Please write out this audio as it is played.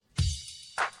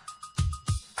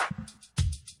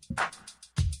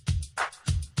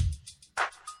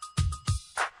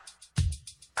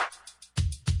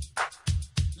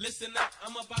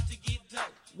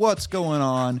What's going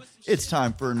on? It's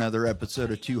time for another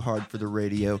episode of Too Hard for the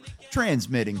Radio,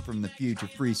 transmitting from the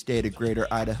future-free state of Greater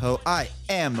Idaho. I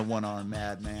am the one-armed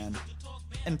madman.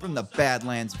 And from the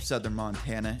Badlands of southern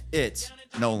Montana, it's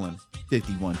Nolan,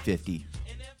 5150.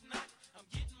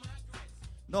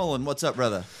 Nolan, what's up,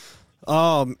 brother?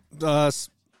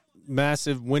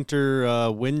 Massive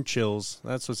winter wind chills.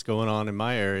 That's what's going on in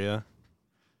my area.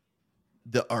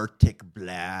 The Arctic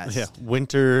blast. Yeah,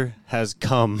 winter has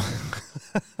come.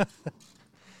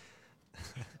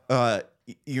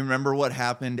 You remember what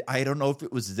happened? I don't know if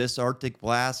it was this Arctic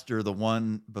blast or the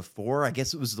one before. I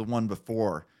guess it was the one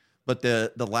before. But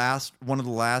one of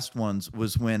the last ones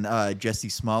was when Jesse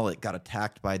Smollett got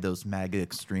attacked by those MAGA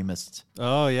extremists.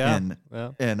 Oh yeah,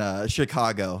 in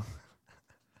Chicago.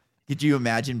 Could you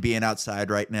imagine being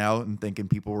outside right now and thinking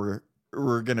people were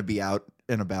going to be out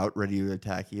and about ready to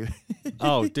attack you?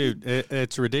 Oh, dude,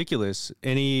 it's ridiculous.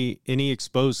 Any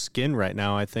exposed skin right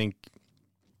now, I think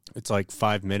it's like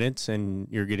 5 minutes and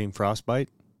you're getting frostbite.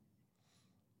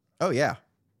 Oh yeah,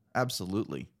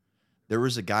 absolutely. There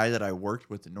was a guy that I worked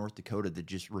with in North Dakota that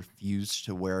just refused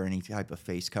to wear any type of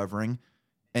face covering,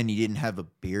 and he didn't have a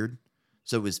beard.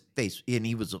 So his face, and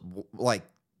he was like,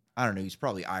 I don't know, he's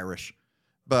probably Irish,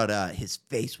 but his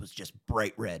face was just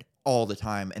bright red all the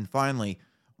time. And finally,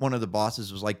 one of the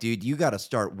bosses was like, dude, you got to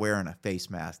start wearing a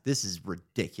face mask. This is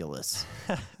ridiculous.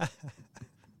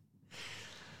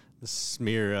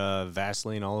 Smear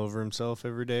Vaseline all over himself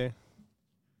every day.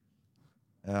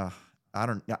 I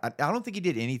don't think he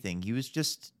did anything. He was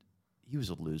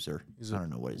a loser. I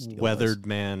don't know what his deal weathered was.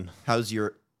 Man. How is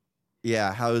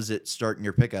it starting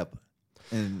your pickup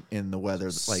in the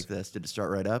weather like this? Did it start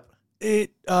right up?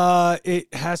 It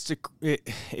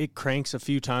cranks a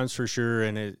few times for sure,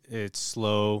 and it's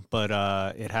slow, but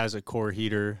it has a core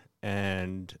heater,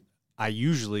 and I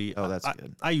usually good.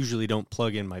 I usually don't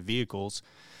plug in my vehicles.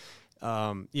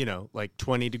 Like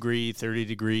 20 degree, 30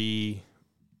 degree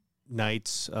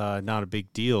nights, not a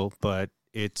big deal, but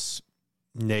it's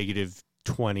negative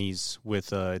 20s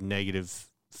with a negative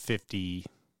 50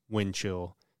 wind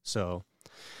chill. So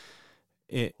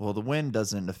the wind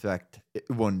wouldn't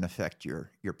affect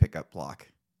your pickup block,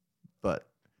 but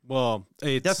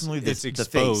it's definitely it's the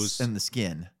exposed face and the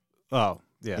skin. Oh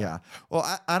yeah. Yeah.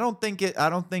 Well, I don't think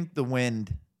the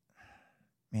wind,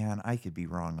 man, I could be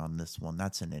wrong on this one.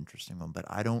 That's an interesting one, but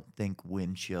I don't think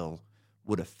wind chill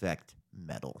would affect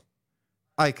metal.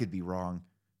 I could be wrong.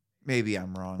 Maybe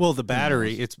I'm wrong. Well, the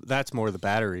battery, that's more the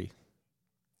battery.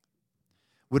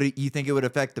 You think it would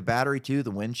affect the battery too,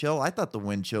 the wind chill? I thought the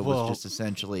wind chill was just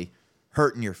essentially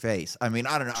hurting your face. I mean,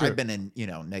 I don't know. Sure. I've been in,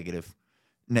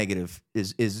 negative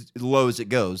is low as it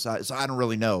goes. So I don't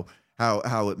really know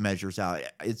how it measures out.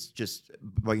 It's just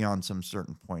beyond some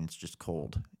certain point, it's just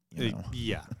cold.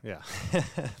 Yeah.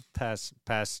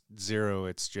 Past zero,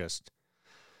 it's just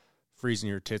freezing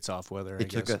your tits off weather, I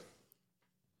guess.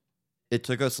 It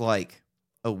took us like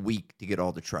a week to get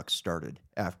all the trucks started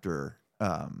after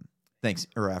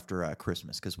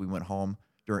Christmas, because we went home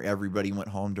everybody went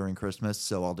home during Christmas,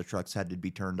 so all the trucks had to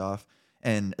be turned off.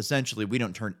 And essentially, we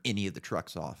don't turn any of the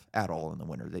trucks off at all in the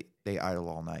winter. They idle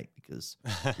all night because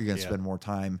you're going to spend more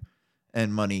time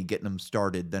and money getting them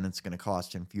started than it's going to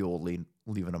cost in fuel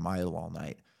leaving them idle all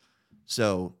night.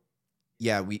 So,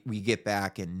 yeah, we get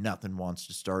back and nothing wants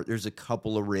to start. There's a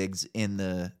couple of rigs in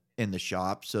the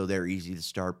shop, so they're easy to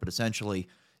start. But essentially,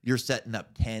 you're setting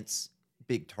up tents,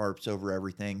 big tarps over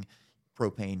everything,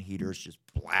 propane heaters just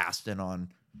blasting on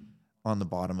the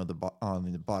bottom of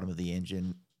the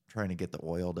engine, trying to get the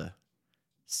oil to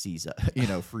seize up,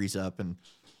 freeze up and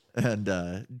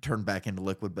turn back into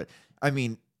liquid. But I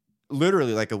mean,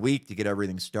 literally like a week to get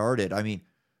everything started. I mean,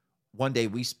 one day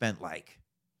we spent probably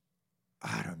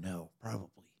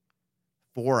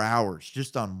 4 hours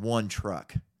just on one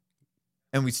truck.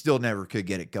 And we still never could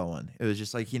get it going. It was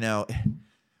just like,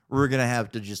 we're going to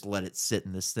have to just let it sit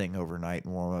in this thing overnight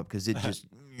and warm up because it just...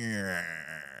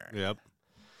 Yep.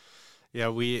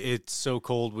 Yeah, it's so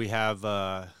cold. We have,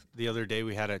 the other day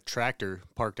we had a tractor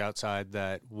parked outside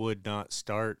that would not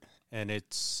start, and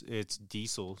it's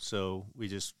diesel. So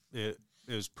it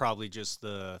was probably just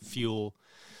the fuel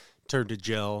turned to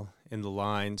gel in the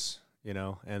lines,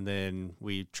 and then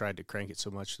we tried to crank it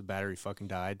so much the battery fucking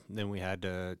died. And then we had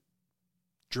to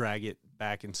drag it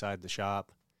back inside the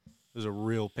shop. It was a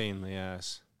real pain in the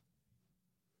ass.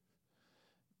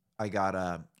 I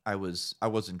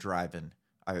wasn't driving.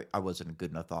 I wasn't a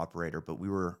good enough operator, but we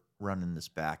were running this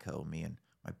backhoe, me and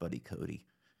my buddy Cody.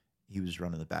 He was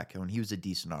running the backhoe, and he was a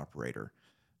decent operator,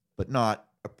 but not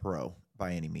a pro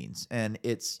by any means. And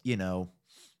it's,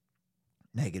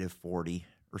 -40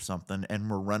 or something, and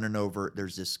we're running over.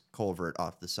 There's this culvert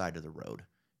off the side of the road.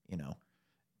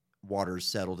 Water's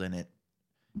settled in it,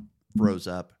 froze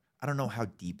up. I don't know how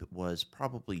deep it was,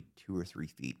 probably 2 or 3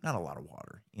 feet. Not a lot of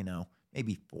water,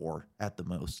 maybe 4 at the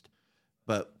most.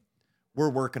 But we're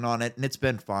working on it, and it's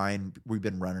been fine. We've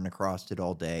been running across it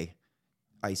all day.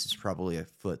 Ice is probably a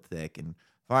foot thick, and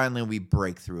finally we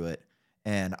break through it.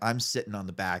 And I'm sitting on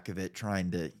the back of it trying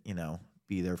to,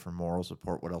 be there for moral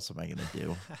support. What else am I going to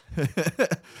do?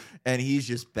 And he's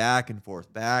just back and forth,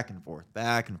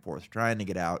 trying to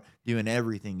get out, doing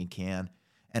everything he can.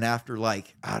 And after I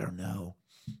don't know,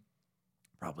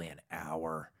 probably an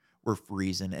hour, we're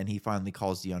freezing. And he finally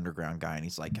calls the underground guy, and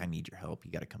he's like, I need your help.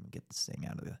 You got to come and get this thing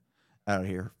out of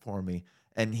here for me.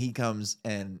 And he comes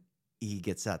and he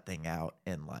gets that thing out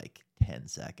in 10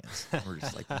 seconds. We're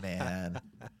just like, man.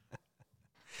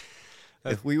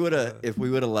 If we would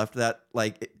have left that,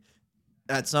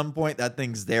 at some point that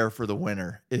thing's there for the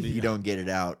winter if you don't get it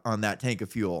out on that tank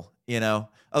of fuel,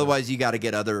 Otherwise you got to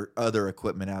get other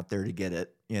equipment out there to get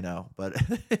it, But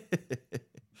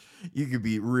you could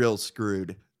be real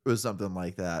screwed with something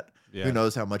like that. Yeah. Who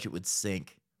knows how much it would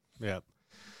sink? Yeah,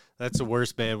 that's the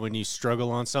worst, man. When you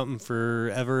struggle on something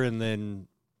forever and then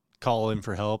call in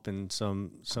for help, and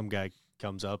some guy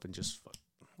comes up and just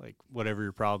whatever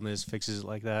your problem is, fixes it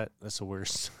like that. That's the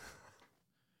worst.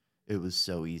 It was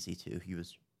so easy too. He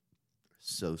was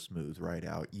so smooth right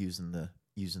out using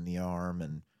the arm,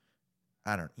 and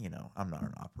I'm not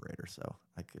an operator, so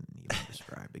I couldn't even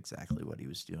describe exactly what he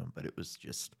was doing, but it was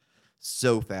just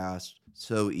so fast,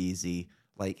 so easy.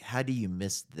 How do you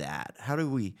miss that? How do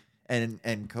we?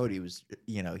 And Cody was,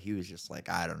 he was just like,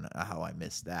 I don't know how I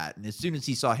missed that. And as soon as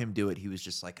he saw him do it, he was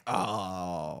just like,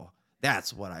 oh,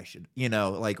 that's what I should,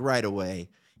 right away,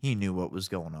 he knew what was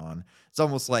going on. It's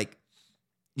almost like,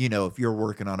 if you're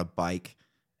working on a bike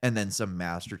and then some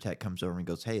master tech comes over and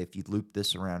goes, hey, if you loop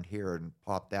this around here and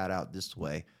pop that out this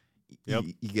way,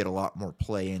 you get a lot more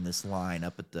play in this line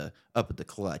up at the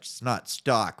clutch. It's not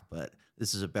stock, but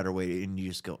this is a better way. And you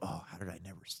just go, oh, how did I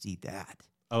never see that?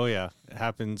 Oh yeah. It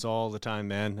happens all the time,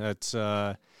 man. That's,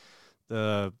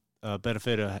 the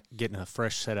benefit of getting a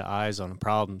fresh set of eyes on a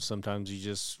problem. Sometimes you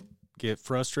just get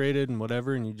frustrated and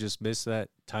whatever, and you just miss that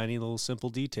tiny little simple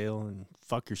detail and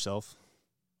fuck yourself.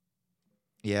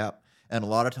 Yeah. And a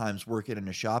lot of times working in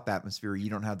a shop atmosphere, you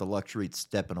don't have the luxury of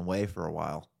stepping away for a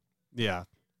while. Yeah.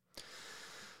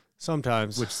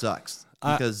 Sometimes. Which sucks.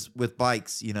 Because with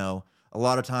bikes, a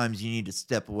lot of times you need to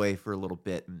step away for a little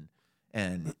bit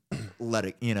and let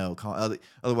it,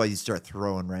 otherwise you start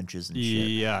throwing wrenches and shit.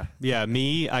 Yeah. Yeah.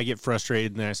 Me, I get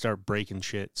frustrated and then I start breaking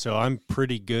shit. So I'm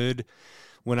pretty good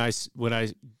when I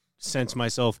sense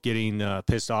myself getting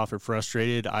pissed off or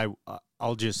frustrated.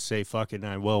 I'll just say fuck it, and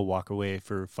I will walk away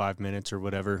for 5 minutes or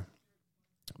whatever.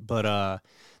 But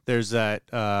there's that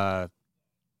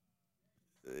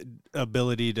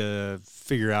ability to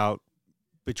figure out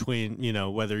between,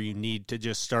 whether you need to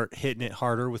just start hitting it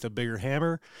harder with a bigger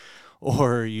hammer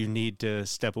or you need to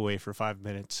step away for 5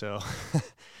 minutes. So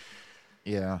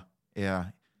yeah.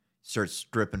 Start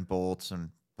stripping bolts and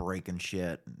breaking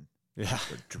shit and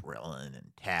start drilling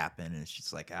and tapping, and it's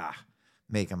just like,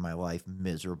 making my life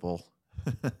miserable.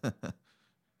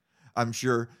 I'm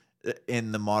sure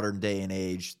in the modern day and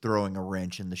age, throwing a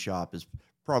wrench in the shop is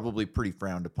probably pretty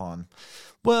frowned upon.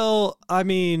 Well, I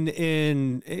mean,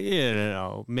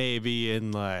 maybe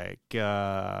in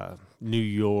New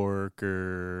York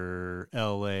or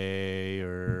LA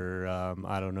or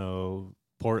I don't know,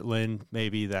 Portland,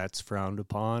 maybe that's frowned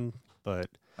upon, but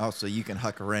so you can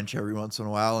huck a wrench every once in a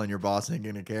while and your boss ain't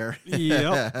gonna care.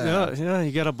 Yeah,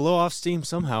 you gotta blow off steam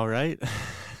somehow, right?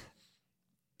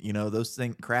 Those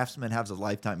things, Craftsman has a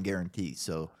lifetime guarantee,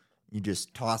 so you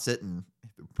just toss it, and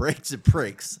if it breaks, it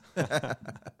breaks.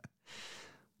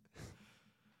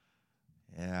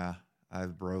 Yeah,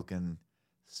 I've broken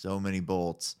so many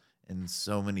bolts and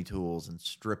so many tools and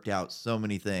stripped out so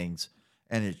many things,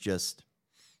 and it's just,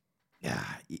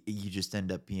 you just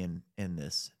end up being in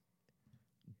this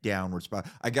downward spot.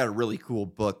 I got a really cool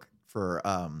book for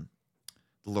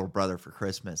the little brother for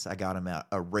Christmas. I got him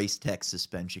a Race Tech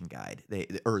suspension guide,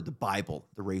 or the Bible,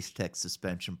 the Race Tech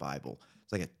suspension Bible.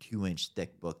 It's like a 2-inch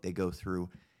thick book. They go through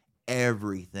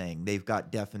everything. They've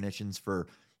got definitions for,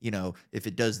 if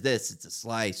it does this, it's a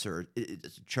slice, or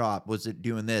it's a chop. Was it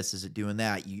doing this? Is it doing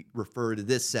that? You refer to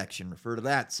this section, refer to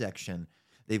that section.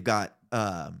 They've got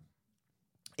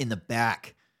in the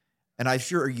back, and I'm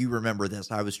sure you remember this.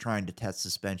 I was trying to test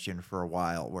suspension for a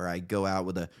while, where I go out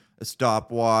with a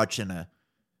stopwatch and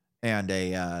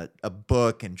a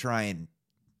book and try and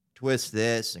twist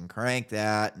this and crank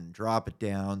that and drop it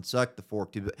down, suck the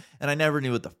fork tube. And I never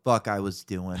knew what the fuck I was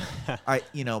doing.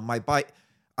 My bike,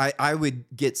 I would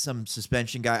get some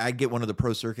suspension guy. I'd get one of the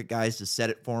Pro Circuit guys to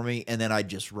set it for me, and then I'd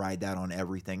just ride that on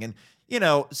everything. And,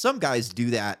 some guys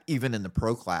do that even in the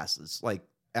pro classes, like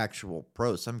actual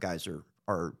pros. Some guys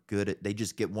are good at, they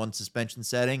just get one suspension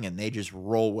setting and they just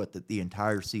roll with it the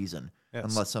entire season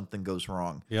unless something goes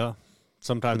wrong. Yeah.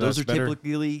 Sometimes those are better.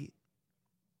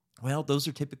 those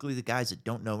are typically the guys that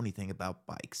don't know anything about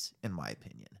bikes, in my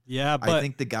opinion. Yeah, but I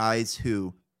think the guys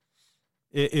who,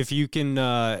 if you can,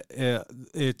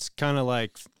 it's kind of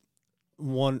like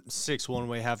 6 one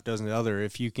way, half dozen the other.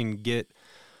 If you can get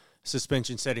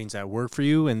suspension settings that work for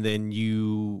you, and then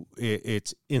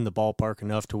it's in the ballpark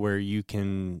enough to where you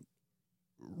can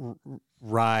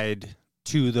ride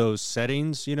to those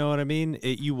settings, you know what I mean?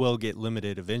 You will get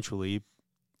limited eventually,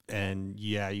 and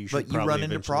you should. But you run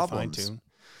into problems. Fine-tune.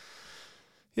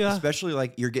 Yeah, especially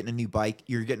like you're getting a new bike.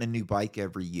 You're getting a new bike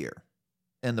every year,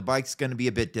 and the bike's going to be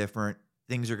a bit different.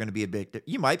 Things are going to be a bit.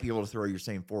 You might be able to throw your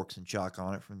same forks and shock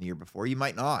on it from the year before. You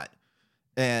might not.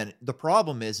 And the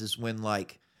problem is when,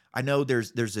 like, I know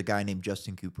there's a guy named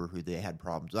Justin Cooper who they had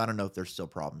problems. I don't know if there's still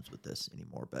problems with this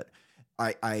anymore, but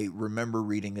I remember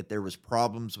reading that there was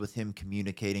problems with him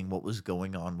communicating what was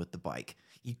going on with the bike.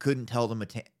 He couldn't tell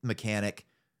the mechanic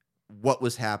what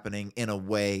was happening in a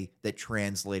way that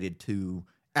translated to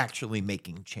actually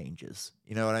making changes.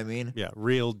 You know what I mean? Yeah,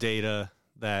 real data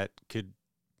that could,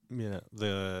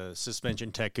 the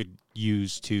suspension tech could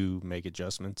use to make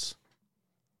adjustments.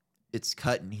 It's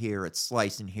cutting here, it's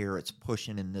slicing here, it's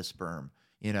pushing in this berm.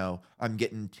 I'm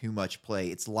getting too much play.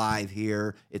 It's live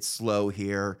here, it's slow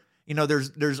here.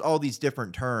 There's all these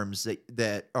different terms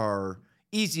that are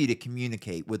easy to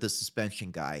communicate with a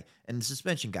suspension guy, and the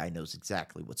suspension guy knows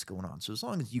exactly what's going on. So as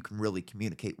long as you can really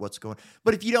communicate what's going on.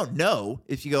 But if you don't know,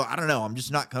 if you go, I don't know, I'm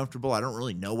just not comfortable, I don't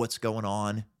really know what's going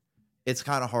on, it's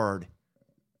kind of hard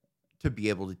to be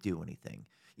able to do anything.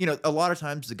 A lot of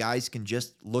times the guys can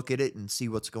just look at it and see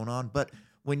what's going on. But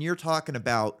when you're talking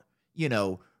about,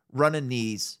 running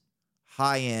these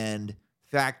high-end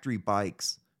factory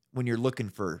bikes, when you're looking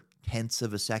for tenths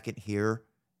of a second here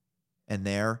and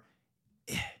there,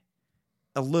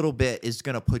 a little bit is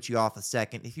going to put you off a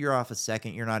second. If you're off a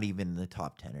second, you're not even in the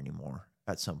top 10 anymore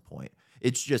at some point.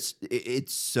 It's just,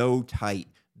 it's so tight.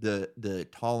 The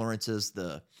tolerances,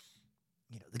 the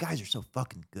guys are so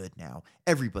fucking good now.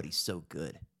 Everybody's so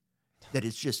good that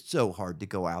it's just so hard to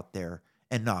go out there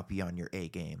and not be on your A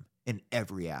game in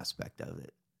every aspect of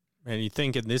it. And you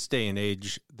think in this day and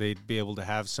age, they'd be able to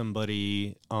have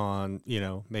somebody on,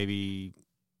 maybe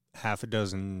half a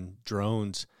dozen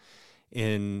drones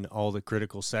in all the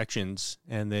critical sections,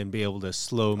 and then be able to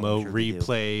slow-mo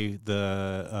replay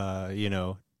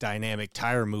the, dynamic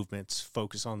tire movements,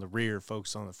 focus on the rear,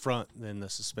 focus on the front, and then the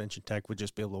suspension tech would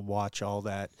just be able to watch all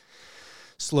that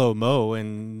slow-mo,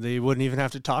 and they wouldn't even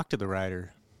have to talk to the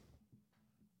rider.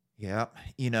 Yeah.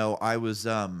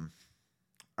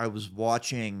 I was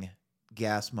watching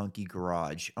Gas Monkey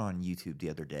Garage on YouTube the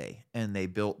other day, and they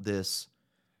built this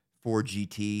Ford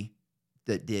GT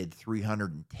that did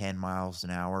 310 miles an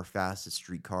hour, fastest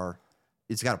street car.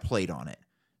 It's got a plate on it.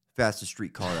 Fastest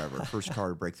street car ever. First car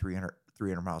to break 300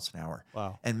 miles an hour.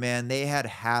 Wow. And man, they had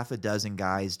half a dozen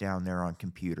guys down there on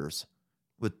computers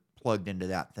plugged into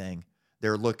that thing.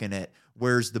 They're looking at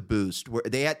where's the boost.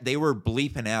 They were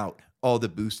bleeping out all the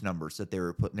boost numbers that they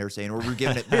were putting. They were saying, we're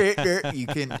giving it. You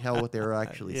couldn't tell what they were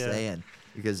actually saying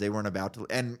because they weren't about to.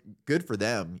 And good for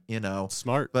them,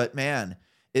 Smart. But man,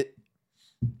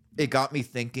 it got me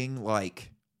thinking,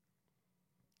 like,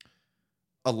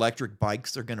 electric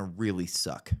bikes are going to really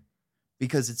suck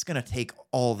because it's going to take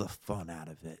all the fun out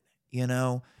of it. You're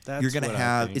going to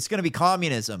have, it's going to be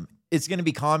communism.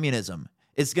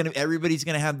 Everybody's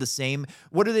going to have the same.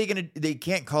 What are they going to, they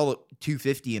can't call it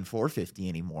 250 and 450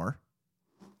 anymore.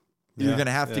 You're going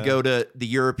to have to go to the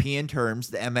European terms,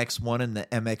 the MX1 and the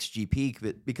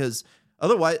MXGP, because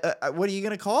otherwise, what are you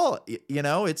going to call it?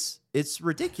 It's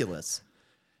ridiculous.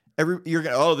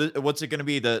 What's it going to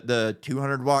be? The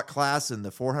 200 watt class and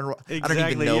the 400 watt? Exactly, I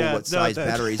don't even know what size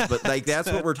batteries, but like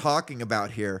that's what we're talking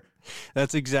about here.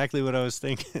 That's exactly what I was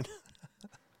thinking.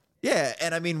 Yeah,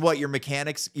 and I mean, your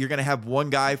mechanics, you're going to have one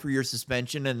guy for your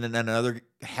suspension and then another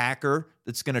hacker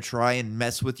that's going to try and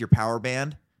mess with your power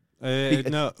band.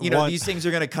 These things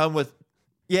are going to come with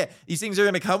a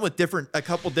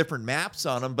couple different maps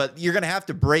on them, but you're going to have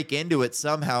to break into it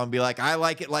somehow and be like, I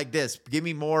like it like this. Give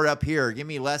me more up here. Give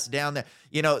me less down there.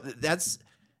 That's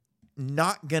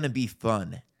not going to be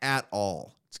fun at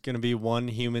all. It's going to be one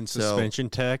human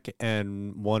suspension tech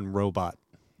and one robot.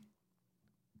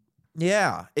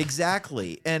 Yeah,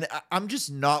 exactly. And I'm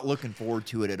just not looking forward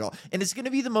to it at all. And it's going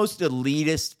to be the most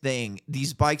elitist thing.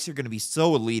 These bikes are going to be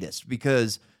so elitist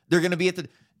because they're going to be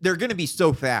they're going to be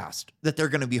so fast that they're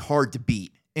going to be hard to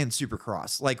beat in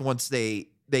Supercross. Like once they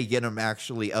get them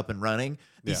actually up and running,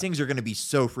 these things are going to be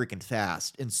so freaking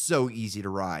fast and so easy to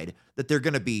ride that they're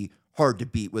going to be hard to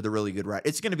beat with a really good ride.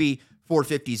 It's going to be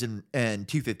 450s and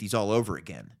 250s all over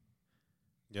again.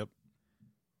 Yep.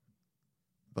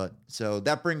 But so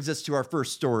that brings us to our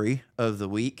first story of the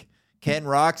week. Ken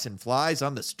rocks and flies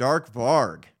on the Stark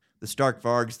Varg. The Stark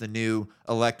Varg's the new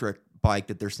electric bike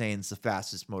that they're saying is the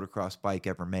fastest motocross bike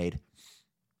ever made.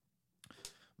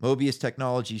 Mobius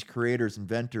Technologies, creators,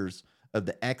 inventors of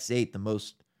the X8, the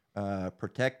most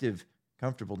protective,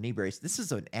 comfortable knee brace. This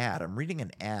is an ad. I'm reading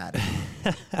an ad.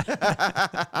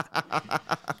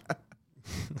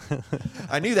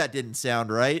 I knew that didn't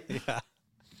sound right. Yeah.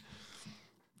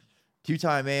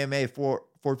 Two-time AMA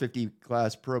 450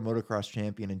 class pro motocross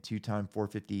champion and two-time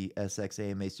 450 SX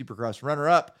AMA Supercross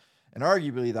runner-up, and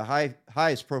arguably the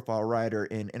highest profile rider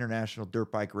in international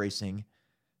dirt bike racing,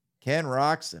 Ken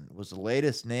Roczen was the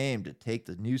latest name to take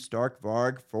the new Stark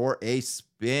Varg for a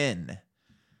spin.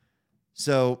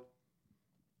 So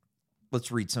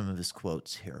let's read some of his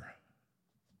quotes here.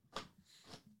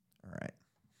 All right.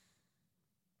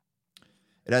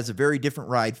 It has a very different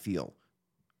ride feel,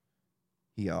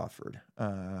 he offered.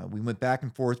 We went back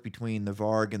and forth between the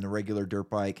Varg and the regular dirt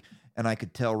bike, and I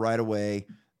could tell right away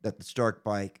that the Stark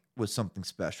bike was something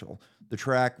special. The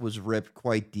track was ripped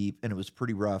quite deep, and it was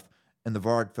pretty rough, and the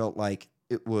Varg felt like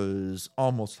it was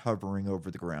almost hovering over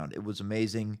the ground. It was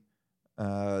amazing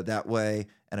that way,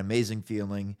 an amazing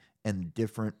feeling, and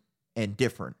different.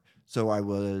 So I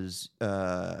was,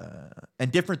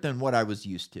 and different than what I was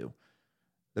used to.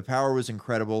 The power was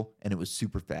incredible, and it was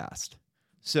super fast.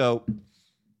 So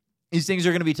these things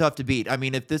are going to be tough to beat. I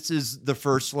mean, if this is the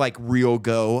first like real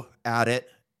go at it,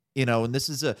 you know, and this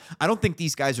is I don't think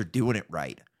these guys are doing it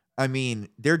right. I mean,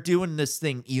 they're doing this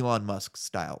thing Elon Musk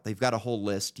style. They've got a whole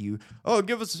list. Give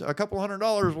us a couple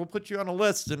 $100. We'll put you on a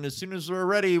list. And as soon as we're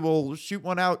ready, we'll shoot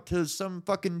one out to some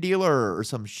fucking dealer or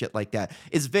some shit like that.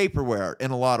 It's vaporware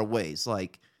in a lot of ways.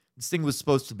 Like this thing was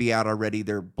supposed to be out already.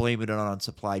 They're blaming it on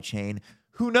supply chain.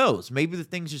 Who knows? Maybe the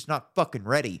thing's just not fucking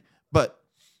ready. But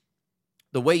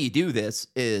the way you do this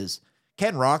is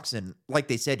Ken Roczen, like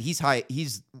they said, he's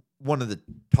one of the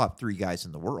top 3 guys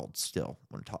in the world still,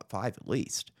 one of the top 5 at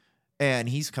least. And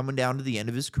he's coming down to the end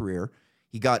of his career.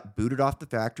 He got booted off the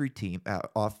factory team,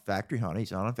 off Factory Honda.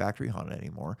 He's not on Factory Honda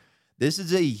anymore. This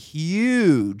is a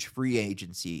huge free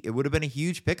agency. It would have been a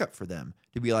huge pickup for them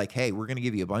to be like, hey, we're going to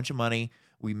give you a bunch of money.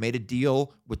 We made a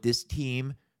deal with this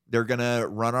team. They're going to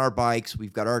run our bikes.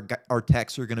 We've got our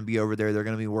techs are going to be over there. They're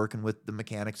going to be working with the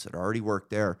mechanics that already work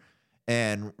there.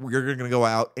 And we're going to go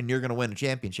out and you're going to win a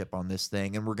championship on this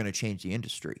thing. And we're going to change the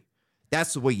industry.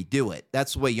 That's the way you do it.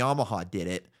 That's the way Yamaha did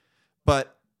it.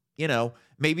 But, you know,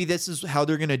 maybe this is how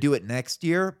they're going to do it next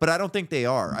year. But I don't think they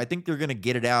are. I think they're going to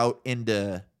get it out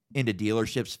into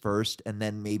dealerships first. And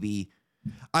then maybe,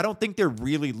 I don't think they're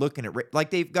really looking at, like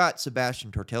they've got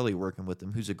Sebastian Tortelli working with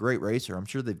them, who's a great racer. I'm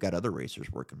sure they've got other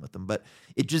racers working with them. But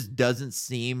it just doesn't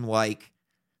seem like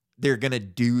they're going to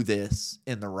do this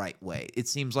in the right way. It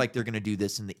seems like they're going to do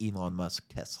this in the Elon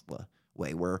Musk Tesla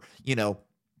way where, you know,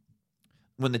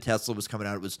 when the Tesla was coming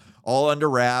out, it was all under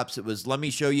wraps. It was, let me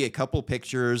show you a couple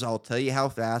pictures. I'll tell you how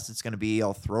fast it's going to be.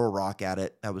 I'll throw a rock at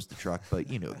it. That was the truck, but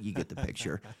you know, you get the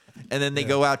picture. And then they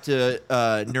go out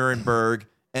to Nuremberg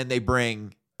and they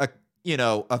bring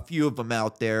a few of them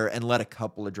out there and let a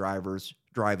couple of drivers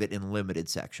drive it in limited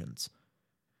sections.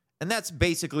 And that's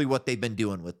basically what they've been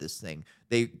doing with this thing.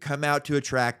 They come out to a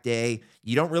track day.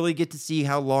 You don't really get to see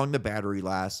how long the battery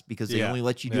lasts because they only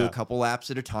let you do a couple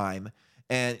laps at a time.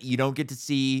 And you don't get to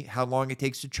see how long it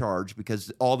takes to charge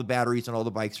because all the batteries on all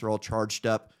the bikes are all charged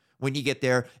up when you get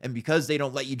there. And because they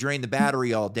don't let you drain the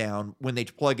battery all down, when they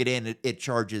plug it in, it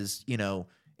charges, you know,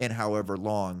 in however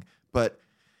long. But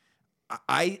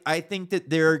I think that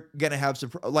they're going to have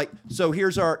some, like, so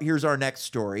here's our next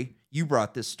story. You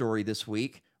brought this story this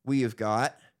week. We have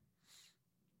got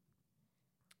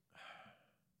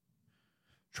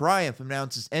Triumph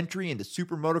announces entry into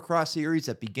Super Motocross Series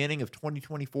at beginning of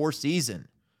 2024 season.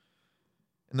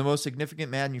 In the most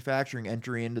significant manufacturing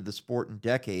entry into the sport in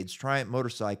decades, Triumph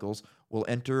Motorcycles will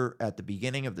enter at the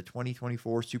beginning of the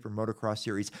 2024 Super Motocross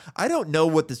Series. I don't know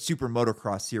what the Super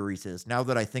Motocross Series is. Now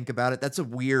that I think about it, that's a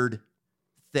weird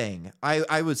thing.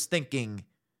 I was thinking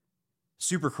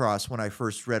Supercross when I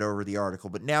first read over the article,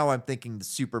 but now I'm thinking the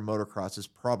Super Motocross is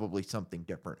probably something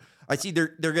different. I see they're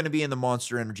going to be in the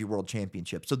Monster Energy World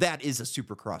Championship, so that is a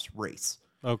Supercross race.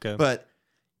 Okay. But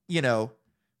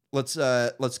let's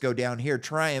go down here.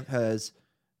 Triumph has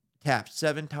tapped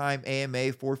 7-time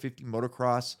AMA 450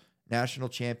 motocross national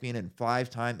champion and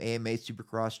 5-time AMA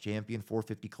Supercross champion,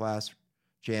 450 class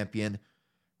champion,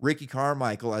 Ricky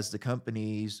Carmichael as the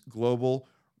company's global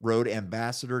road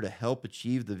ambassador to help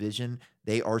achieve the vision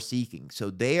they are seeking.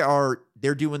 So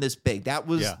they're doing this big. That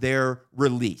was their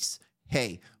release.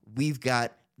 Hey, we've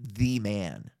got the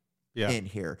man in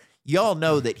here. Y'all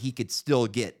know that he could still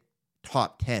get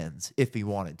top 10s if he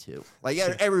wanted to. Like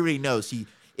everybody knows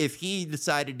if he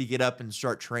decided to get up and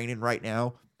start training right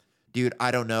now, dude,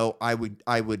 I don't know. I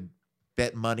would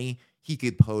bet money he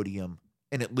could podium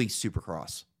in at least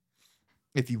Supercross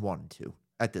if he wanted to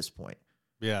at this point.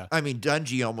 Yeah. I mean,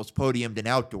 Dungey almost podiumed in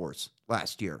outdoors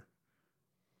last year.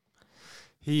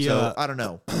 I don't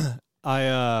know.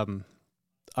 I'm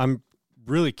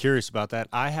really curious about that.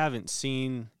 I haven't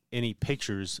seen any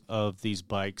pictures of these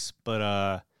bikes,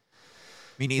 but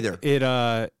me neither.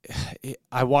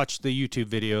 I watched the YouTube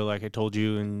video, like I told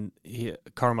you, and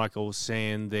Carmichael was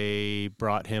saying they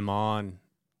brought him on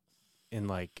in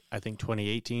I think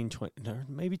 2018,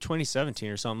 maybe 2017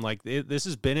 or something. Like this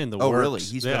has been in the works. Oh, really?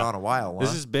 He's been on a while. Huh?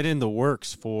 This has been in the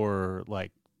works for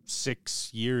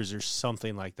 6 years or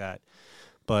something like that.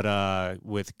 But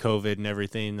with COVID and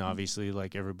everything, obviously,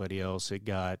 like everybody else, it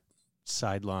got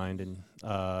sidelined and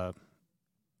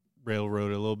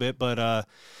railroaded a little bit. But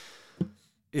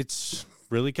it's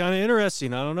really kind of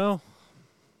interesting. I don't know.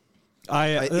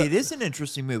 It is an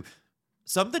interesting move.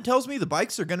 Something tells me the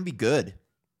bikes are going to be good.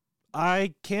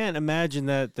 I can't imagine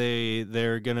that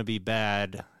they're going to be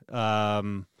bad. I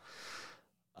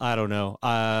don't know.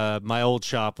 My old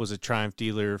shop was a Triumph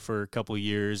dealer for a couple of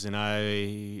years, and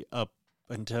up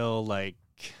until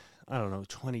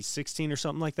 2016 or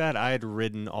something like that, I had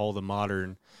ridden all the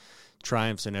modern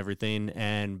Triumphs and everything,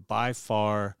 and by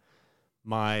far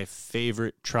my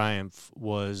favorite Triumph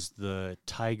was the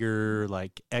Tiger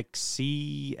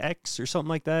XCX or something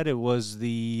like that. It was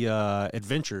the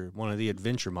Adventure, one of the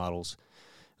Adventure models.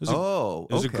 It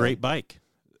was a great bike.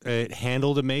 It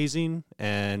handled amazing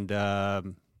and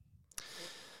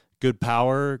good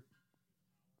power.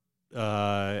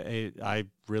 It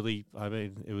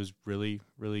was really,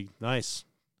 really nice.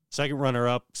 Second runner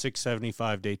up,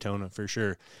 675 Daytona for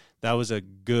sure. That was a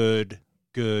good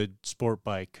sport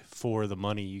bike for the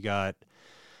money. You got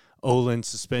Olin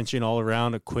suspension all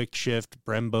around, a quick shift,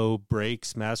 Brembo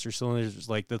brakes, master cylinders.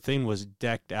 The thing was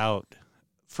decked out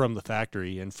from the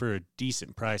factory, and for a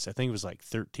decent price. I think it was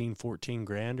 13, 14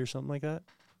 grand or something like that.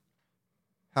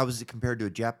 How was it compared to a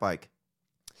Jap bike?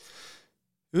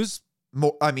 It was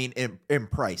more, I mean, in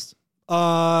price.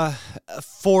 For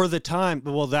the time,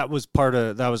 well, that was part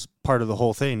of the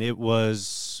whole thing. It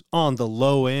was on the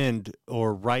low end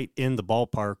or right in the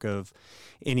ballpark of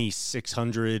any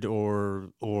 600 or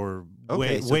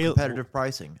way competitive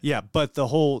pricing. Yeah, but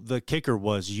the kicker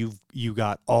was you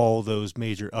got all those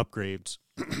major upgrades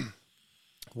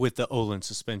with the Olin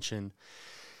suspension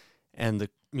and the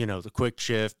quick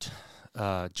shift,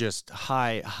 just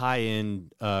high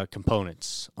end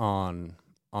components on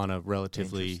a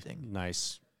relatively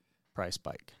nice price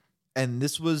bike. And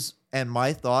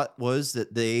my thought was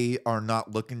that they are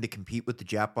not looking to compete with the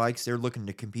Jap bikes. They're looking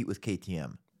to compete with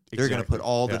KTM. They're going to put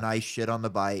all the nice shit on the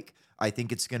bike. I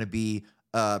think it's going to be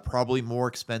probably more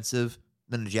expensive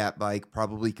than a Jap bike,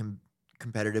 probably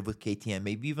competitive with KTM,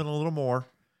 maybe even a little more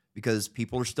because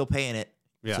people are still paying it.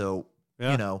 Yeah. So,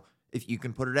 if you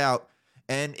can put it out.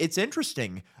 And it's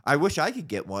interesting. I wish I could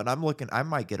get one. I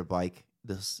might get a bike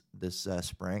this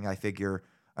spring. I figure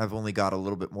I've only got a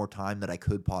little bit more time that I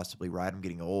could possibly ride. I'm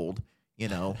getting old,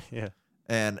 Yeah.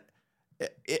 And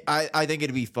I think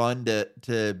it'd be fun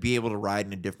to be able to ride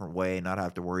in a different way and not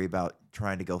have to worry about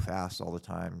trying to go fast all the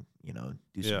time, do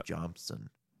some jumps and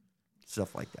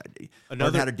stuff like that.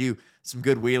 Learn how to do some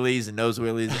good wheelies and nose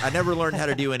wheelies. I never learned how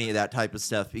to do any of that type of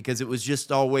stuff because it was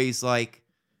just always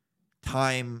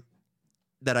time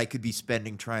that I could be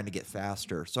spending trying to get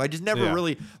faster. So I just never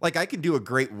really I can do a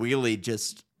great wheelie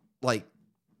just when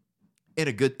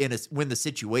the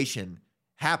situation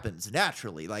happens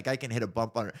naturally. I can hit a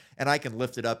bump on it and I can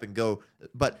lift it up and go,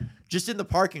 but just in the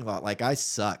parking lot, I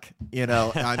suck,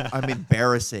 I'm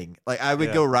embarrassing. I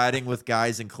would go riding with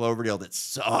guys in Cloverdale that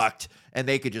sucked and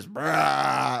they could just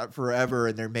forever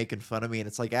and they're making fun of me. And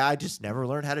it's I just never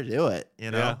learned how to do it,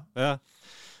 Yeah.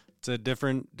 It's a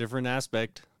different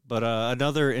aspect. But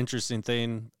another interesting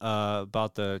thing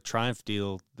about the Triumph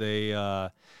deal, I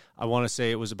want to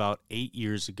say it was about 8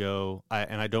 years ago,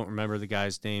 and I don't remember the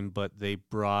guy's name, but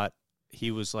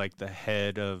he was the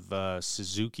head of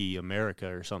Suzuki America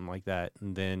or something like that,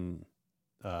 and then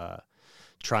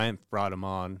Triumph brought him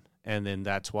on, and then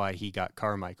that's why he got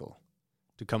Carmichael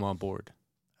to come on board.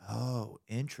 Oh,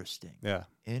 interesting. Yeah.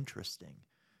 Interesting.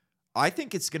 I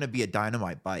think it's going to be a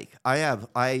dynamite bike.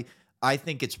 I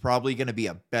think it's probably going to be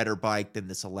a better bike than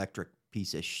this electric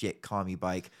piece of shit commie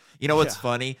bike. You know what's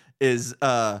funny is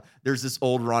there's this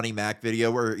old Ronnie Mac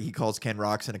video where he calls Ken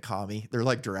Roxon a commie. They're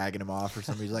like dragging him off or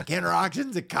something. He's like, Ken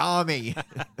Roxon's a commie.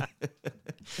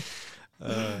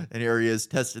 And here he is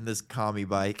testing this commie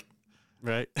bike.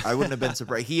 Right. I wouldn't have been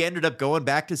surprised. He ended up going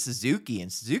back to Suzuki,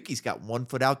 and Suzuki's got one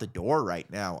foot out the door right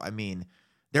now. I mean,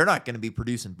 they're not going to be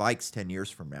producing bikes 10 years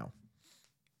from now.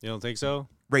 You don't think so?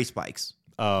 Race bikes.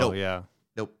 Oh, nope. yeah.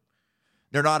 Nope.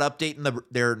 They're not updating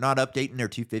their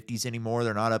 250s anymore.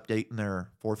 They're not updating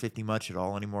their 450 much at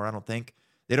all anymore, I don't think.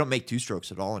 They don't make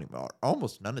two-strokes at all anymore.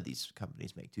 Almost none of these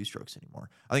companies make two-strokes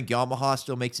anymore. I think Yamaha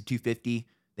still makes a 250.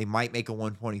 They might make a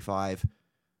 125.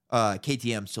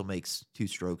 KTM still makes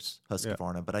two-strokes,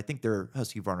 Husqvarna, but I think their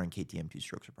Husqvarna and KTM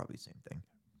two-strokes are probably the same thing.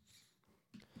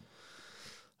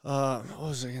 What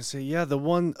was I gonna say? Yeah, the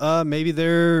one maybe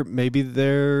they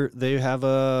have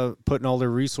putting all their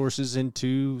resources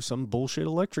into some bullshit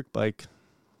electric bike.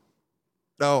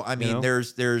 Oh, I mean,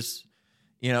 there's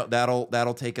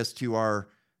that'll take us to our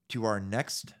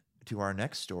next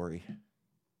story.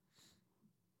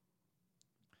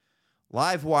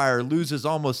 Livewire loses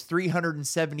almost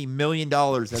 $370 million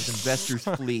as investors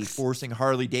flee, forcing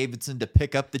Harley Davidson to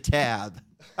pick up the tab.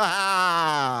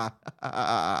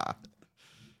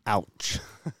 Ouch.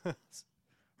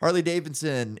 Harley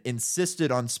Davidson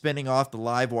insisted on spinning off the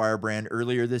Livewire brand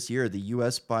earlier this year. The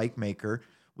U.S. bike maker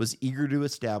was eager to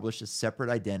establish a separate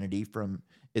identity from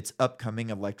its upcoming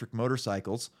electric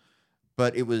motorcycles,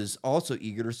 but it was also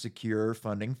eager to secure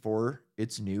funding for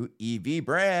its new EV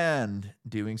brand,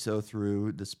 doing so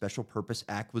through the special purpose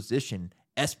acquisition,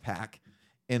 SPAC,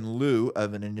 in lieu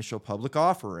of an initial public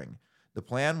offering. The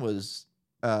plan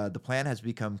has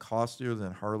become costlier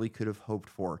than Harley could have hoped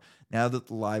for. Now that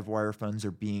the Livewire funds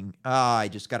are being... I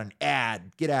just got an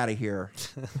ad. Get out of here.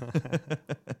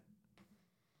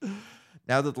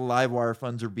 Now that the Livewire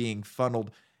funds are being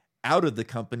funneled out of the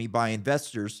company by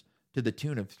investors to the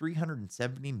tune of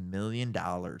 $370 million.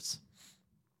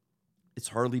 It's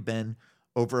hardly been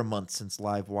over a month since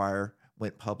Livewire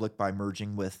went public by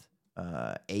merging with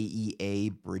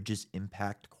AEA Bridges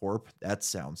Impact Corp. That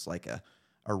sounds like a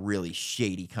really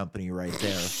shady company right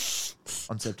there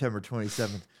on September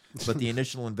 27th. But the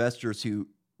initial investors who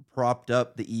propped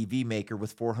up the EV maker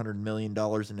with $400 million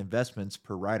in investments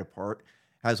per ride apart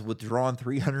has withdrawn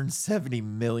 $370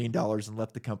 million and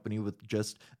left the company with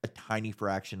just a tiny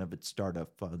fraction of its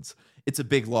startup funds. It's a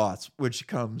big loss, which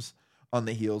comes on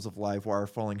the heels of Livewire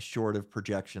falling short of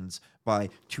projections by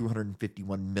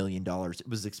 $251 million. It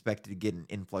was expected to get an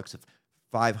influx of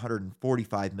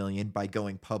 $545 million by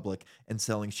going public and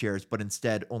selling shares, but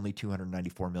instead only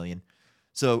 $294 million.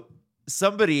 So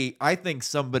I think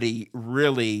somebody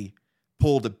really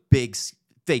pulled a big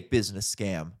fake business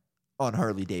scam on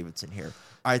Harley Davidson here.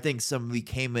 I think somebody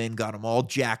came in, got them all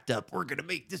jacked up. We're going to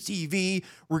make this EV.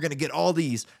 We're going to get all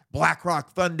these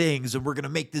BlackRock fundings, and we're going to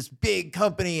make this big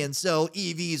company and sell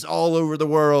EVs all over the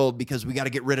world because we got to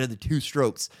get rid of the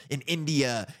two-strokes in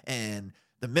India and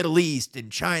the Middle East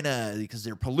and China because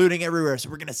they're polluting everywhere. So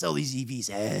we're going to sell these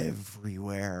EVs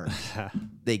everywhere.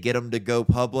 They get them to go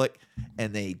public,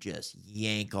 and they just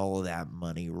yank all of that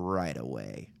money right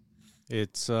away.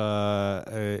 It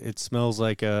smells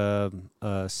like a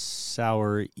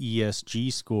sour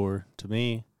ESG score to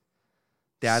me.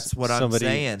 That's what I'm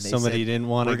saying. Somebody didn't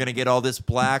want to. We're going to get all this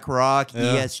BlackRock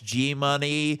ESG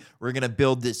money. We're going to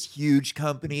build this huge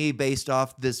company based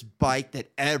off this bike that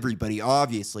everybody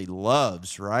obviously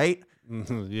loves, right?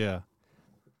 Yeah.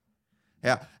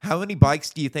 Yeah. How many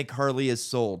bikes do you think Harley has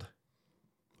sold?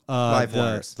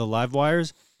 Livewires. The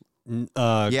Livewires?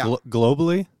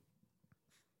 Globally?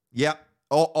 Yep.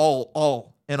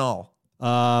 All in all.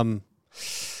 I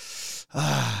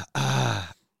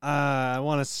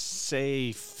want to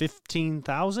say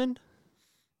 15,000.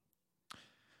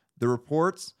 The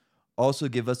reports also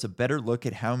give us a better look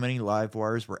at how many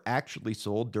Livewires were actually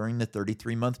sold during the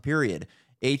 33-month period.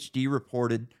 HD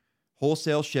reported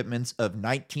wholesale shipments of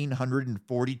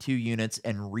 1,942 units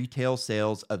and retail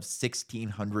sales of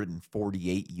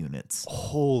 1,648 units.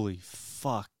 Holy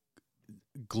fuck.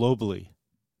 Globally.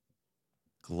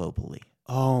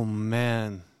 Oh,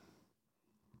 man.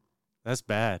 That's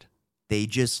bad. They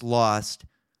just lost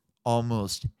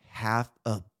almost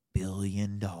 $500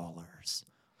 million on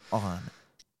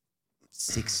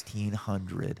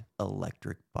 1,600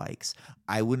 electric bikes.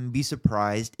 I wouldn't be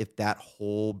surprised if that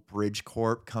whole Bridge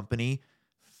Corp company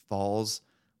falls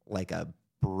like a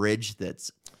bridge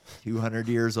that's 200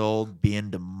 years old being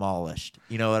demolished.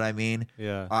 You know what I mean?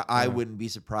 Yeah. I wouldn't be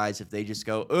surprised if they just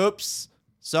go, oops,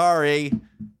 sorry.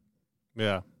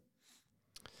 Yeah.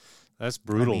 That's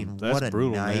brutal. I mean, That's what a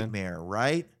brutal, nightmare, man.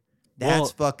 right?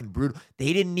 That's fucking brutal.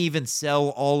 They didn't even sell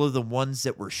all of the ones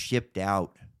that were shipped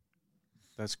out.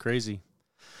 That's crazy.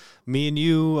 Me and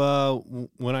you,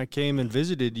 when I came and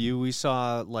visited you, we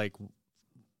saw like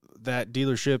that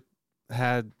dealership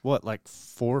had what, like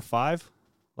 4 or 5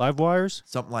 Livewires?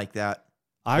 Something like that.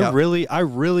 I really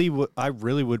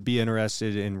would be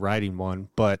interested in riding one,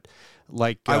 but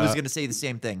like I was going to say the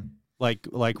same thing. Like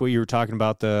what you were talking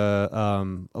about,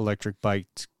 the electric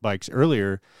bikes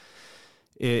earlier.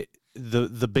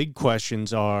 The big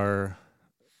questions are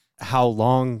how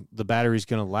long the battery's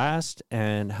going to last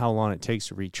and how long it takes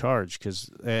to recharge.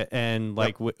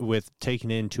 With taking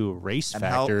into a race and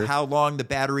factor, how long the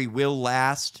battery will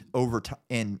last over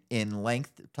in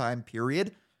length time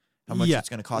period. How much it's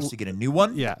going to cost to get a new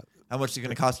one. Yeah. How much it's going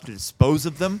to cost to dispose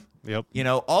of them. Yep. You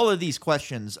know, all of these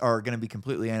questions are going to be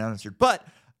completely unanswered. But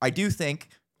I do think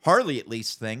Harley at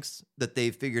least thinks that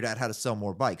they've figured out how to sell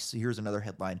more bikes. So here's another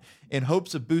headline. In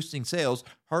hopes of boosting sales,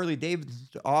 Harley Davidson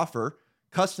to offer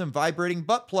custom vibrating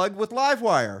butt plug with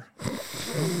Livewire.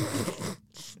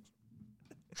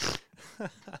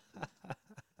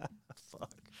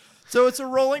 Fuck. So it's a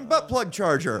rolling butt plug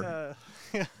charger.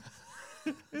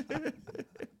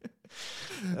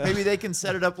 Maybe they can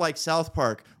set it up like South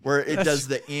Park, where it does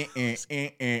the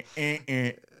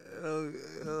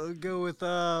go with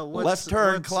left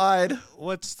turn, Clyde.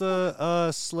 What's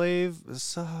the slave?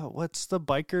 What's the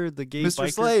biker? The gay Mr.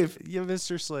 biker? Slave. Yeah,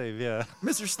 Mr. Slave. Yeah,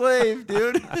 Mr. Slave,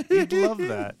 dude. you'd love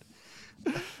that.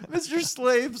 Mr.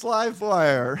 Slave's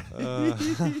Livewire.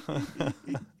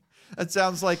 That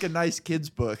sounds like a nice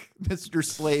kid's book. Mr.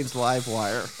 Slave's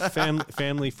Livewire.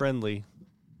 Family friendly.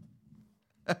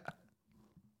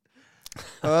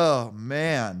 Oh,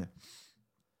 man.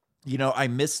 You know, I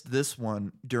missed this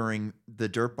one during the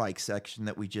dirt bike section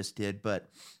that we just did, but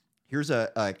here's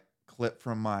a clip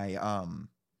from my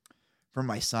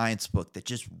science book that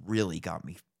just really got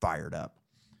me fired up.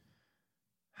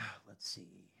 Let's see.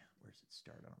 Where's it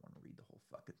start? I don't want to read the whole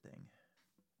fucking thing.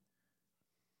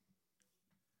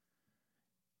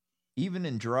 Even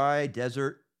in dry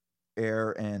desert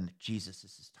air and Jesus,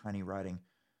 this is tiny writing.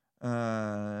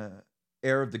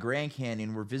 Air of the Grand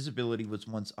Canyon, where visibility was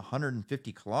once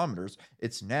 150 kilometers,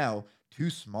 it's now too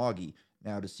smoggy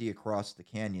now to see across the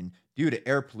canyon due to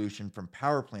air pollution from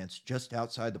power plants just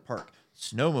outside the park.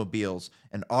 Snowmobiles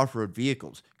and off-road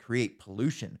vehicles create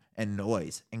pollution and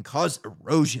noise and cause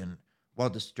erosion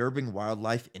while disturbing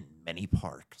wildlife in many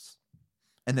parks.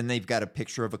 And then they've got a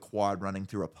picture of a quad running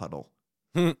through a puddle.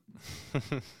 And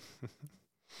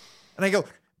I go,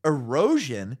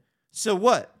 erosion? So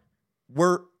what?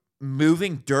 We're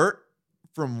moving dirt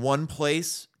from one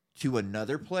place to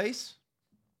another place?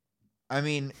 I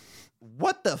mean,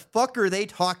 what the fuck are they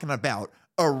talking about?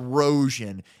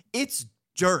 Erosion. It's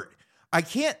dirt. I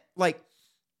can't,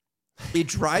 it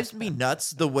drives me nuts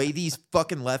the way these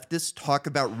fucking leftists talk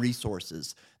about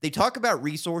resources. They talk about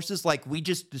resources like we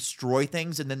just destroy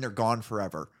things and then they're gone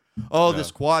forever. Oh, yeah. This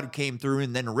quad came through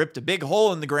and then ripped a big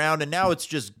hole in the ground and now it's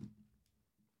just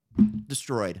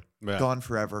destroyed. Yeah. Gone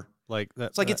forever.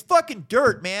 It's fucking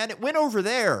dirt, man. It went over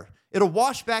there. It'll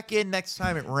wash back in next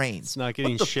time it rains. It's not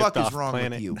getting shipped off planet. What the fuck is wrong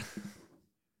with you?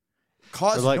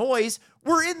 Cause noise?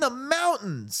 We're in the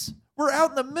mountains. We're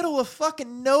out in the middle of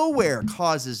fucking nowhere.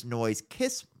 Causes noise.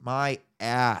 Kiss my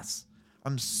ass.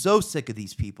 I'm so sick of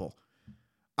these people.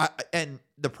 And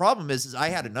the problem is I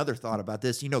had another thought about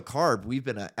this. You know, CARB, we've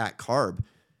been at CARB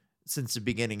since the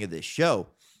beginning of this show.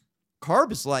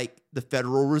 CARB is like the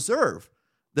Federal Reserve.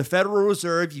 The Federal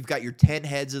Reserve, you've got your 10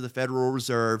 heads of the Federal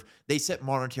Reserve. They set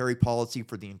monetary policy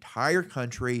for the entire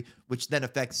country, which then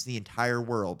affects the entire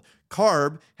world.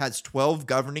 CARB has 12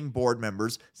 governing board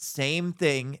members, same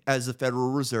thing as the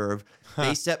Federal Reserve.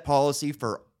 They set policy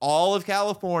for all of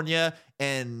California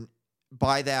and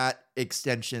by that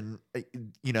extension,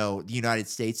 you know, the United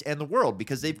States and the world,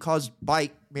 because they've caused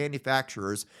bike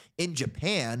manufacturers in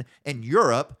Japan and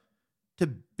Europe to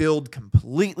build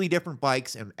completely different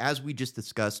bikes. And as we just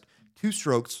discussed, two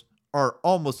strokes are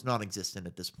almost non-existent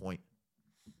at this point.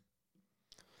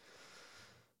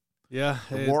 Yeah.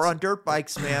 The war on dirt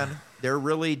bikes, man, they're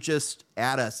really just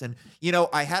at us. And, you know,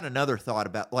 I had another thought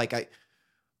about,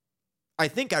 I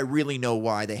think I really know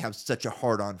why they have such a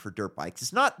hard-on for dirt bikes.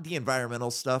 It's not the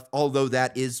environmental stuff, although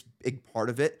that is a big part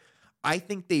of it. I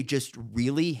think they just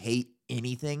really hate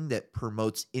anything that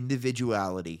promotes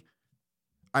individuality.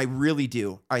 I really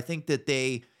do. I think that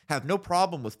they have no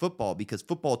problem with football because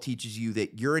football teaches you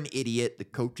that you're an idiot. The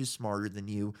coach is smarter than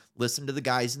you. Listen to the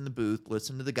guys in the booth.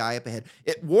 Listen to the guy up ahead.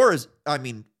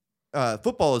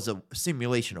 Football is a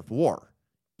simulation of war.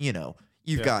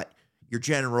 You've got your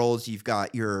generals. You've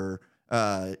got your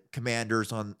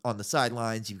commanders on the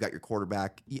sidelines. You've got your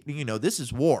quarterback. This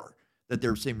is war that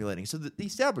they're simulating. So the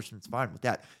establishment's fine with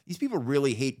that. These people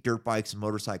really hate dirt bikes and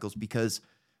motorcycles because,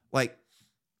 like,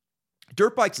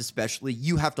 dirt bikes especially,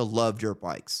 you have to love dirt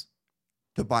bikes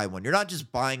to buy one. You're not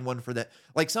just buying one for that.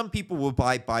 Like, some people will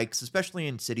buy bikes, especially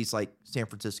in cities like San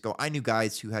Francisco. I knew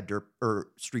guys who had dirt or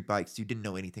street bikes who didn't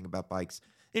know anything about bikes.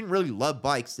 They didn't really love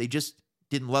bikes. They just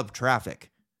didn't love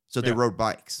traffic. So they rode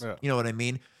bikes. Yeah. You know what I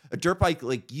mean? A dirt bike,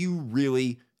 like, you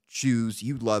really choose,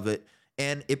 you love it,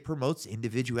 and it promotes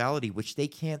individuality, which they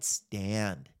can't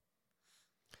stand.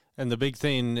 And the big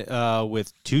thing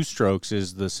with two strokes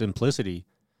is the simplicity.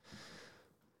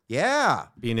 Yeah.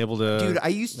 Being able to... Dude, I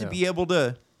used to be able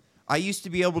to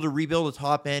rebuild a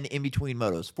top end in between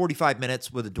motos. 45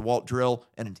 minutes with a DeWalt drill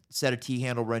and a set of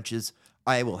T-handle wrenches.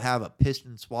 I will have a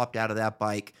piston swapped out of that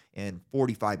bike in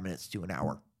 45 minutes to an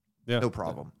hour. Yeah. No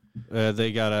problem.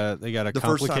 They gotta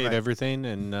complicate everything,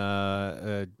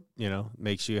 and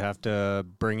makes you have to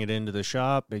bring it into the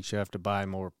shop, makes you have to buy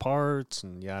more parts,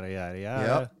 and yada yada yada.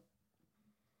 Yep.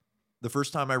 The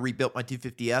first time I rebuilt my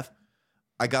 250F,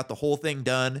 I got the whole thing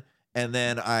done, and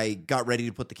then I got ready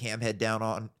to put the cam head down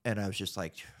on, and I was just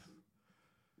like,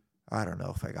 I don't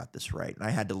know if I got this right, and I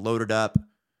had to load it up,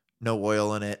 no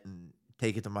oil in it, and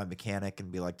take it to my mechanic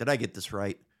and be like, did I get this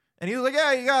right? And he was like,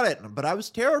 yeah, you got it. But I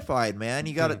was terrified, man.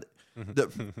 You got it.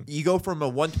 You go from a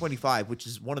 125, which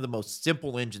is one of the most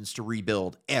simple engines to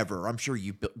rebuild ever. I'm sure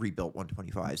you rebuilt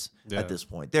 125s at this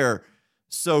point. They're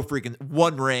so freaking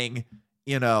one ring,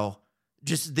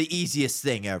 just the easiest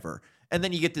thing ever. And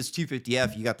then you get this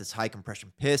 250F. You got this high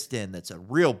compression piston that's a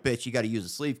real bitch. You got to use a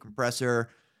sleeve compressor.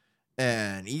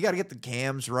 And you got to get the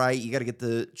cams right. You got to get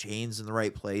the chains in the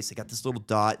right place. They got this little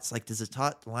dot. It's like, does the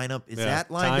dot line up? Is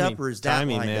that lined up or is that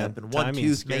lined up? And one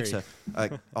tooth makes a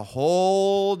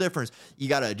whole difference. You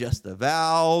got to adjust the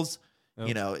valves.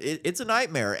 Yep. It's a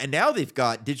nightmare. And now they've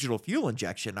got digital fuel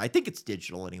injection. I think it's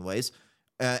digital anyways.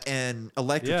 And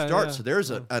electric start. Yeah. So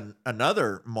there's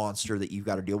another monster that you've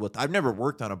got to deal with. I've never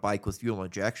worked on a bike with fuel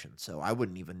injection, so I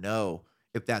wouldn't even know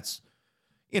if that's,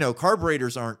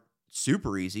 carburetors aren't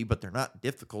super easy, but they're not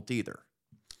difficult either.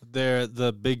 They're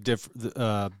the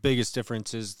biggest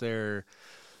difference is they're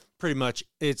pretty much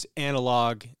it's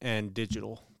analog and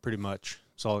digital. Pretty much,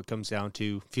 that's all it comes down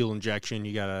to. Fuel injection,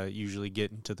 you gotta usually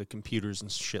get into the computers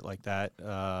and shit like that.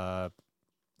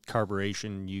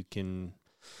 Carburation, you can,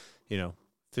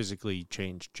 physically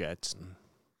change jets and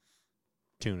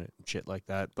tune it and shit like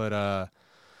that. But I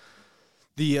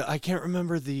can't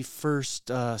remember the first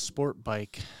sport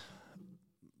bike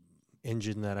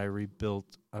engine that I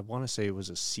rebuilt. I want to say it was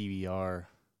a CBR,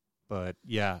 but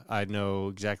yeah, I know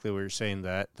exactly what you're saying,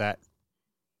 that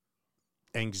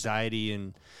anxiety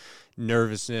and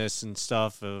nervousness and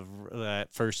stuff of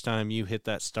that first time you hit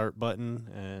that start button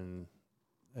and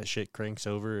that shit cranks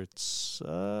over. It's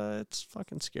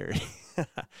fucking scary.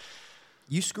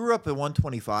 You screw up at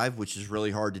 125, which is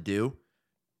really hard to do,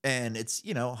 and it's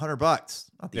 $100,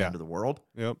 not the end of the world.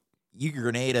 Yep. You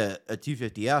grenade a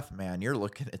 250F, man, you're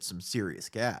looking at some serious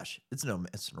cash. It's no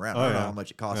messing around. I don't know how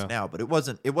much it costs now, but it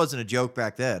wasn't a joke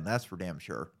back then. That's for damn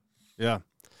sure. Yeah.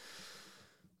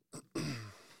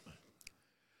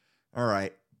 All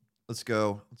right, let's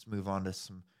go. Let's move on to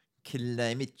some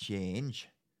climate change.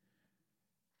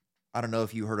 I don't know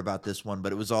if you heard about this one,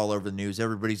 but it was all over the news.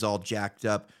 Everybody's all jacked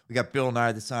up. We got Bill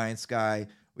Nye the Science Guy.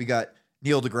 We got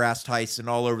Neil deGrasse Tyson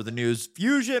all over the news.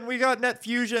 Fusion, we got net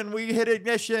fusion. We hit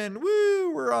ignition.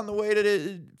 Woo, we're on the way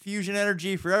to fusion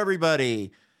energy for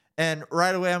everybody. And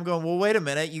right away I'm going, well, wait a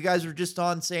minute. You guys were just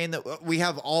on saying that we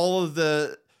have all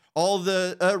the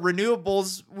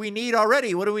renewables we need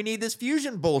already. What do we need this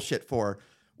fusion bullshit for?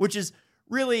 Which is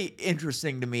really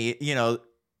interesting to me.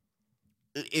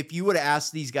 If you would have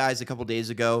asked these guys a couple days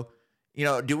ago,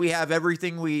 do we have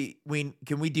everything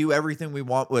can we do everything we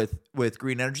want with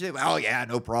green energy? Oh yeah,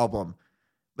 no problem.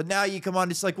 But now you come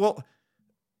on, it's like, well,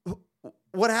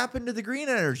 what happened to the green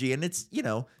energy? And it's,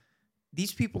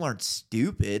 these people aren't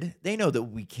stupid. They know that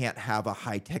we can't have a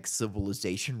high-tech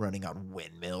civilization running on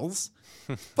windmills.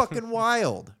 Fucking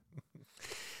wild.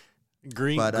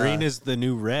 Green is the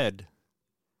new red.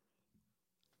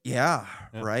 Yeah,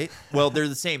 right? Well, they're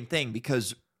the same thing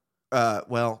because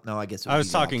no, I guess I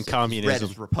was talking communism. Red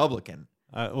is Republican.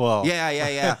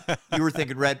 Yeah. You were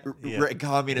thinking red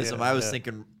communism. Yeah, I was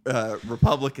thinking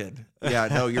Republican. Yeah,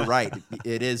 no, you're right.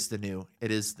 It is the new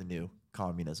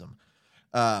communism.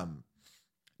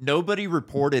 Nobody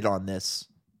reported on this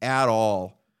at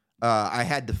all. I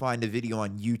had to find a video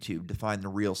on YouTube to find the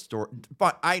real story.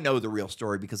 But I know the real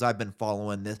story because I've been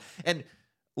following this. And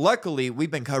luckily,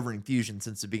 we've been covering fusion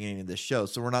since the beginning of this show.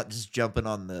 So we're not just jumping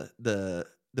on the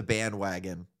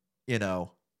bandwagon,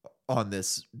 on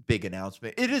this big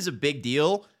announcement. It is a big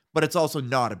deal, but it's also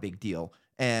not a big deal.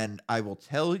 And I will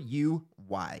tell you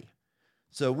why.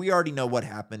 So we already know what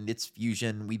happened. It's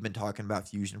fusion. We've been talking about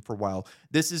fusion for a while.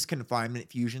 This is confinement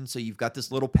fusion. So you've got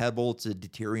this little pebble. It's a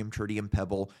deuterium tritium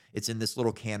pebble. It's in this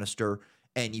little canister.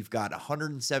 And you've got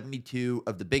 172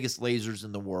 of the biggest lasers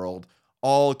in the world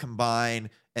all combine,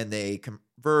 and they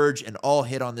converge and all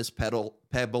hit on this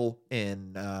pebble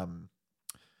in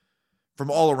from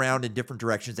all around in different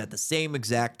directions at the same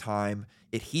exact time.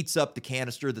 It heats up the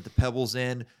canister that the pebble's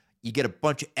in. You get a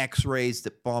bunch of X-rays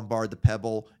that bombard the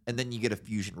pebble, and then you get a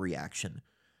fusion reaction.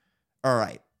 All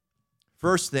right.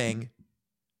 First thing,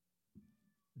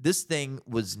 this thing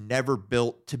was never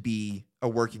built to be a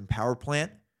working power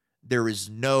plant. There is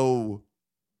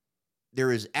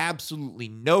absolutely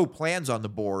no plans on the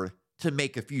board to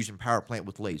make a fusion power plant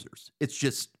with lasers. It's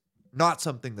just not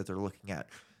something that they're looking at.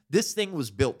 This thing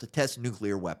was built to test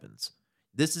nuclear weapons.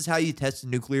 This is how you test a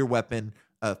nuclear weapon,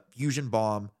 a fusion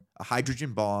bomb, a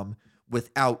hydrogen bomb,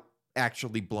 without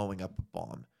actually blowing up a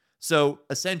bomb. So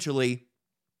essentially,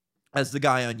 as the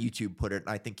guy on YouTube put it, and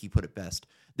I think he put it best,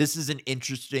 this is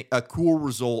a cool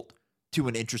result to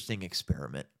an interesting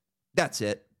experiment. That's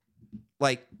it.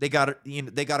 Like they got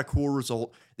a cool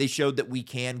result. They showed that we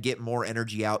can get more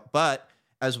energy out. But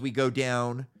as we go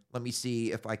down, let me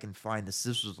see if I can find this.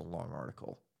 This was a long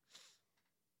article.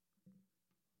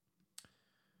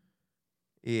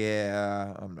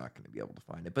 Yeah, I'm not going to be able to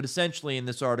find it. But essentially in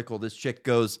this article, this chick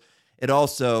goes, it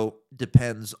also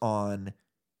depends on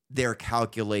their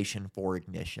calculation for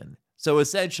ignition. So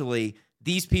essentially,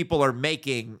 these people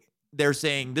they're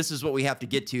saying this is what we have to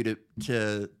get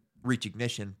to reach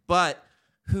ignition. But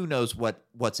who knows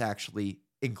what's actually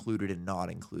included and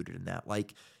not included in that?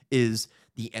 Like, is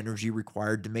the energy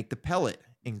required to make the pellet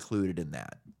included in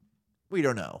that? We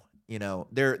don't know.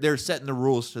 They're setting the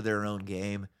rules to their own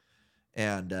game.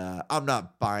 And I'm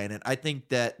not buying it. I think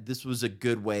that this was a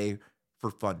good way for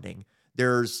funding.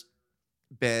 I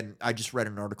just read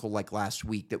an article like last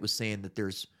week that was saying that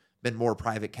there's been more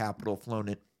private capital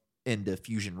flown into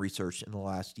fusion research in the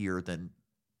last year than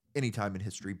any time in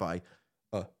history by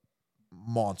a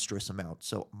monstrous amount.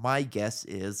 So my guess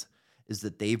is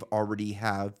that they've already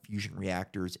have fusion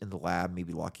reactors in the lab,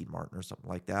 maybe Lockheed Martin or something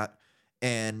like that.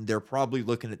 And they're probably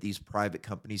looking at these private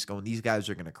companies going, these guys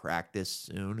are going to crack this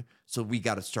soon. So we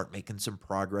got to start making some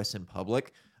progress in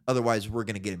public. Otherwise, we're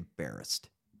going to get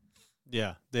embarrassed.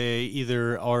 Yeah. They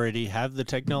either already have the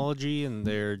technology and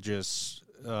they're just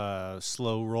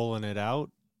slow rolling it out,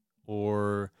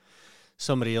 or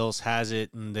somebody else has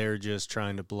it and they're just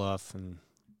trying to bluff and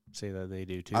say that they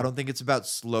do too. I don't think it's about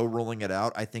slow rolling it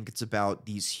out. I think it's about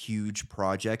these huge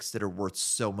projects that are worth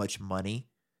so much money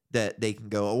that they can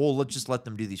go, oh, well, let's just let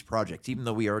them do these projects, even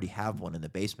though we already have one in the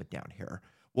basement down here.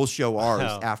 We'll show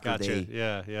ours after they.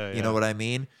 Yeah. You know what I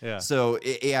mean? Yeah. So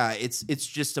it's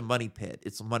just a money pit.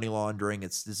 It's money laundering.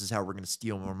 This is how we're going to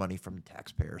steal more money from the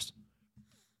taxpayers.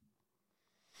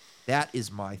 That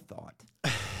is my thought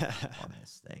on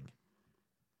this thing.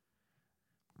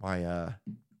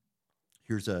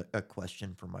 Here's a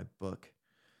question from my book.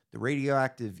 The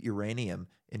radioactive uranium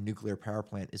in nuclear power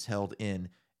plant is held in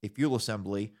a fuel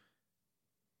assembly.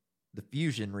 The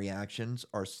fusion reactions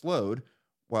are slowed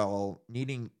while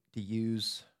needing to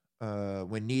use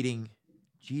when needed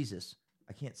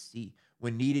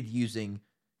using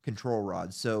control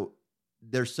rods. So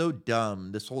they're so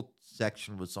dumb. This whole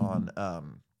section was on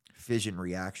fission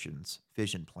reactions,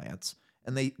 fission plants,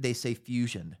 and they say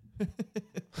fusion.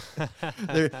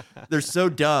 They're so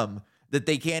dumb that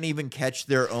they can't even catch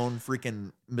their own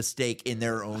freaking mistake in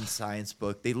their own science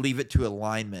book. They leave it to a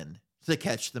lineman to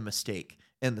catch the mistake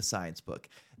in the science book.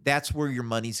 That's where your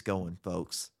money's going,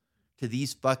 folks. To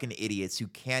these fucking idiots who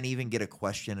can't even get a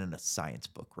question in a science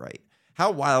book right.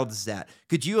 How wild is that?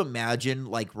 Could you imagine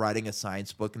like writing a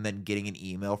science book and then getting an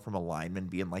email from a lineman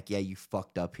being like, yeah, you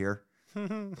fucked up here?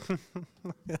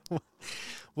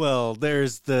 Well,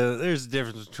 there's a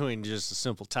difference between just a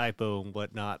simple typo and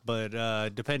whatnot, but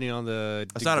depending on the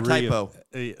it's not a typo.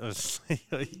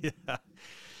 Yeah.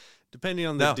 Depending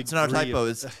on the degree. It's not a typo.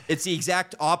 It's the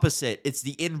exact opposite. It's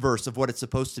the inverse of what it's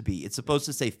supposed to be. It's supposed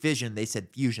to say fission. They said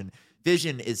fusion.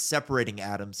 Fission is separating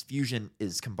atoms. Fusion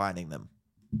is combining them.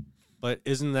 But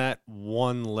isn't that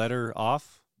one letter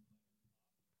off?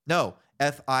 No.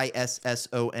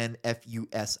 FISSON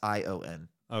FUSION.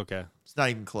 Okay. It's not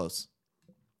even close.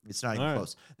 It's not even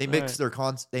close. They mixed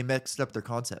they mixed up their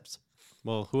concepts.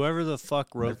 Well, whoever the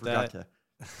fuck wrote that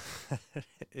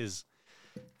is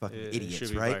fucking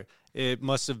idiots, right? Fired. It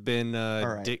must have been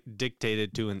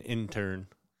dictated to an intern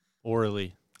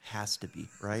orally. Has to be,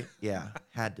 right? Yeah,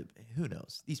 had to be. Who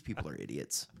knows? These people are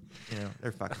idiots.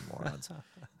 They're fucking morons.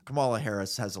 Kamala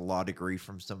Harris has a law degree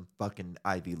from some fucking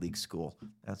Ivy League school.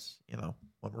 That's,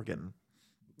 what we're getting.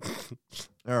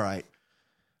 All right.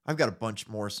 I've got a bunch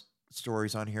more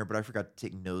stories on here, but I forgot to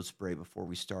take nose spray before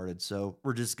we started. So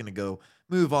we're just going to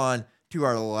move on to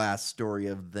our last story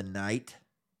of the night.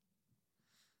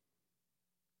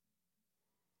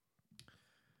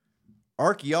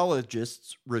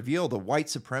 Archaeologists reveal the white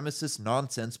supremacist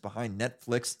nonsense behind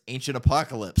Netflix Ancient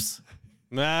Apocalypse.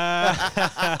 Yeah.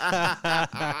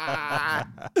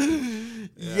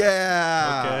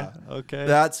 Okay.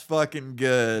 That's fucking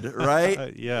good,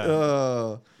 right?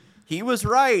 Yeah. He was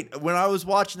right. When I was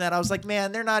watching that, I was like,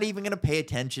 man, they're not even going to pay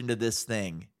attention to this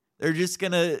thing. They're just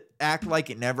going to act like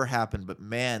it never happened. But,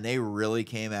 man, they really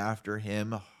came after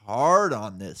him hard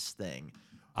on this thing.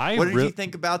 What did you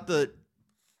think about the...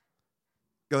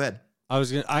 Go ahead.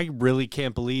 I really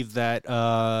can't believe that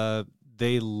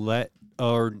they let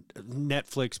or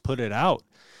Netflix put it out.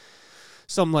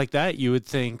 Something like that, you would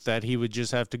think that he would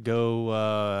just have to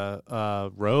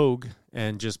go rogue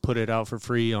and just put it out for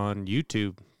free on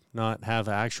YouTube, not have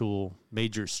an actual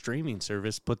major streaming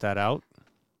service put that out.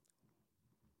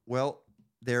 Well,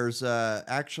 there's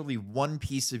actually one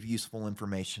piece of useful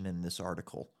information in this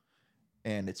article,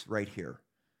 and it's right here.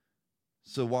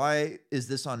 So why is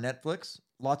this on Netflix?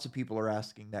 Lots of people are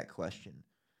asking that question.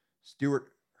 Stuart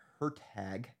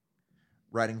Hertag,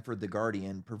 writing for The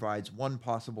Guardian, provides one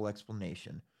possible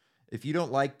explanation. If you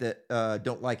don't like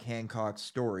Hancock's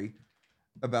story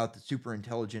about the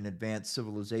superintelligent advanced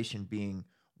civilization being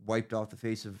wiped off the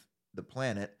face of the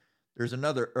planet, here's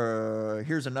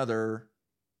another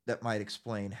that might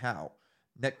explain how.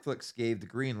 Netflix gave the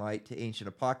green light to Ancient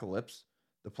Apocalypse.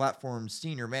 The platform's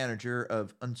senior manager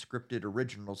of unscripted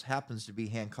originals happens to be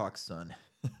Hancock's son.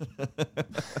 Hell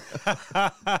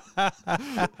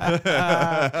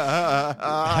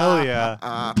yeah.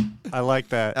 I like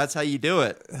that. That's how you do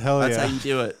it. That's how you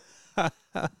do it.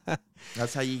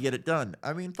 That's how you get it done.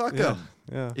 I mean, fuck them.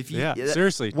 Yeah.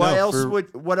 Seriously. What else are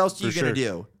you going to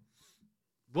do?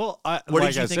 Well, what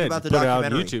did you think about the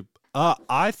documentary? Put it out on YouTube.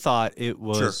 I thought it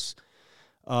was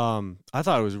I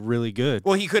thought it was really good.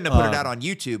 Well, he couldn't have put it out on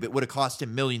YouTube. It would have cost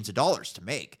him millions of dollars to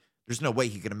make. There's no way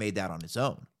he could have made that on his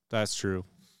own. That's true.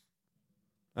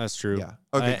 Yeah.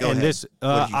 Okay, go ahead. This,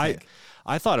 what did you think?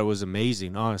 I thought it was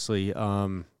amazing, honestly.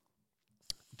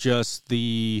 Just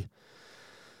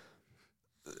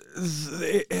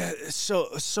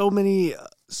so many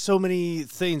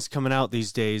things coming out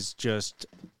these days just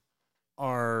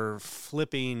are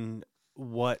flipping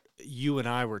what you and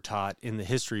I were taught in the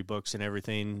history books and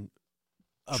everything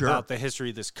about the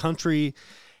history of this country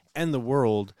and the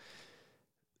world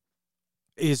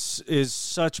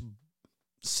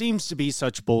seems to be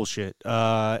such bullshit.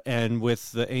 And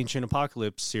with the Ancient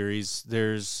Apocalypse series,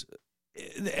 there's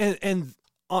and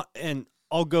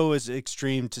I'll go as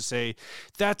extreme to say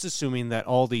that's assuming that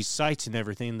all these sites and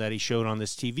everything that he showed on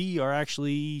this TV are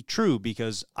actually true,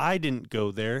 because I didn't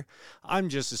go there. I'm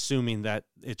just assuming that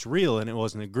it's real and it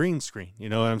wasn't a green screen. You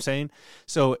know what I'm saying?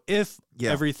 So if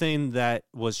everything that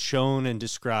was shown and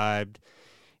described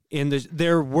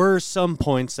there were some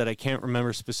points that I can't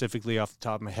remember specifically off the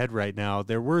top of my head right now.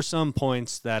 There were some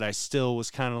points that I still was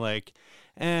kind of like,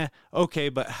 okay,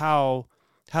 but how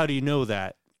do you know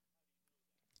that?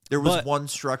 There was one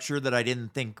structure that I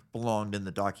didn't think belonged in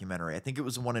the documentary. I think it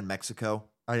was the one in Mexico.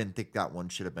 I didn't think that one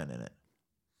should have been in it.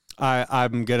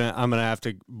 I'm gonna have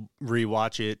to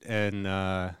rewatch it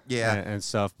and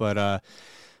stuff, but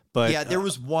yeah, there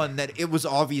was one that it was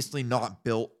obviously not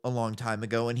built a long time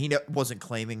ago, and he wasn't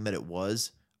claiming that it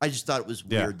was. I just thought it was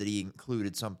weird that he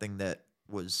included something that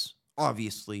was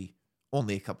obviously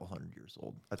only a couple hundred years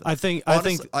old. I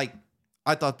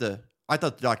thought the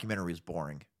documentary was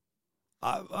boring.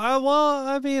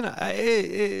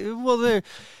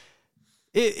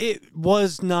 It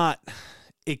was not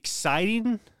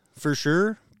exciting for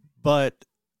sure, but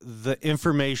the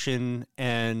information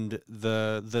and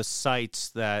the sites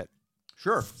that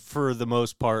for the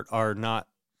most part are not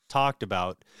talked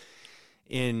about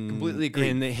in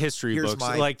the history books.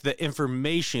 Like the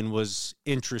information was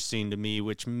interesting to me,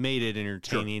 which made it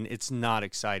entertaining. It's not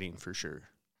exciting for sure.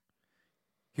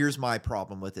 Here's my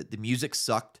problem with it. The music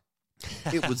sucked.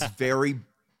 It was very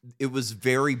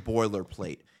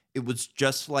boilerplate. It was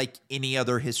just like any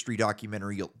other history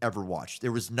documentary you'll ever watch.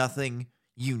 There was nothing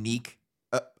unique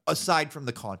aside from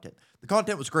the content. The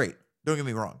content was great. Don't get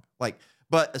me wrong. Like,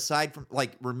 but aside from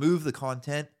like remove the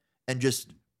content and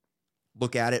just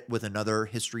look at it with another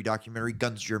history documentary,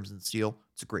 Guns, Germs, and Steel.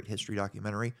 It's a great history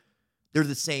documentary. They're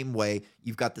the same way.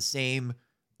 You've got the same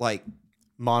like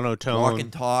monotone walk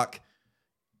and talk,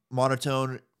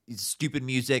 monotone, stupid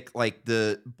music, like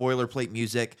the boilerplate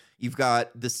music. You've got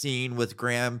the scene with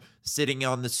Graham sitting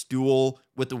on the stool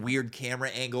with the weird camera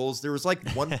angles. There was like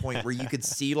one point where you could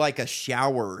see like a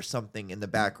shower or something in the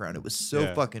background. It was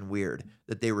so fucking weird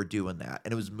that they were doing that.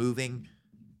 And it was moving,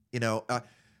 you know.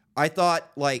 I thought,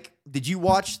 like, did you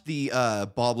watch the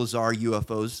Bob Lazar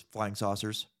UFOs, Flying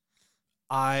Saucers?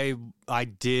 I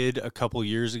did a couple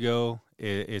years ago.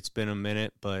 It's been a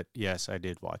minute, but yes, I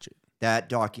did watch it. That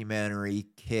documentary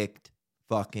kicked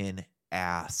fucking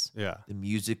ass. Yeah. The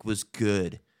music was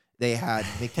good. They had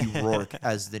Mickey Rourke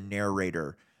as the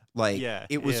narrator. Like,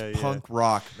 it was punk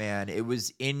rock, man. It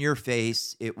was in your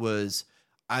face. It was,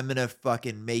 I'm going to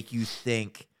fucking make you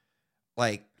think.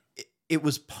 Like, it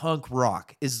was punk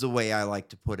rock is the way I like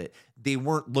to put it. They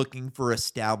weren't looking for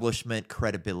establishment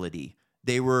credibility.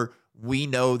 They were, we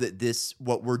know that this,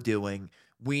 what we're doing,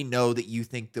 we know that you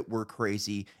think that we're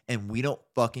crazy, and we don't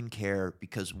fucking care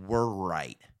because we're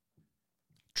right.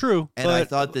 True. And I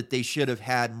thought that they should have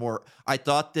had more. I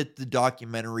thought that the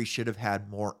documentary should have had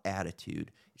more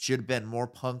attitude. It should have been more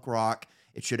punk rock.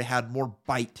 It should have had more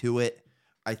bite to it.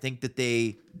 I think that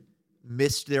they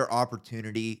missed their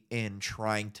opportunity in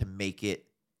trying to make it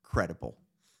credible.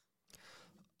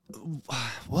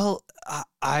 Well,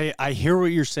 I hear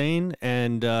what you're saying,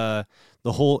 and the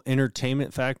whole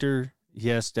entertainment factor,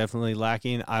 yes, definitely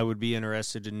lacking. I would be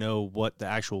interested to know what the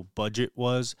actual budget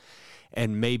was,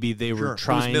 and maybe they were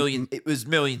trying. It was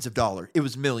millions of dollars. It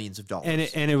was millions of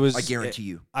dollars, and it was. I guarantee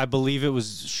you. I believe it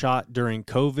was shot during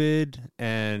COVID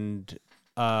and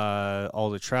all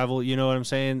the travel. You know what I'm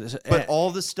saying? But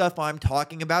all the stuff I'm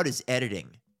talking about is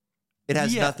editing. It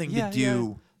has nothing to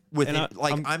do with it.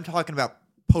 I'm talking about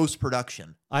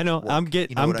post-production. I know. Work. I'm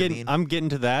getting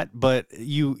to that, but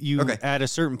you at a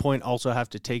certain point also have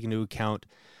to take into account,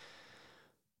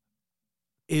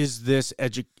 is this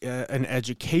an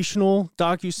educational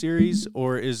docuseries,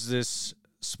 or is this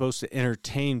supposed to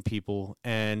entertain people?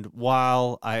 And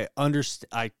while I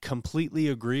completely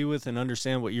agree with and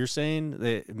understand what you're saying,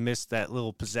 they missed that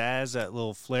little pizzazz, that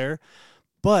little flair,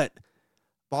 but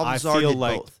I feel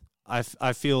like both.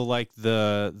 I feel like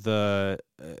the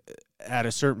at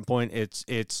a certain point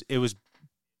it was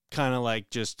kind of like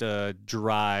just a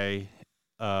dry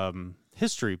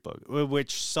history book,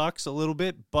 which sucks a little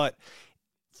bit, but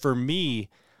for me,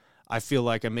 I feel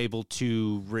like I'm able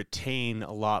to retain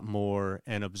a lot more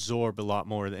and absorb a lot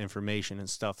more of the information and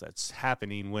stuff that's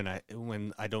happening when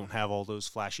I don't have all those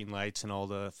flashing lights and all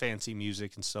the fancy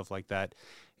music and stuff like that.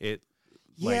 It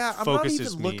I'm not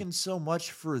even looking so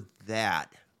much for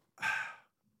that.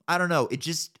 I don't know. It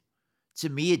just, to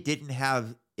me, it didn't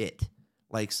have it.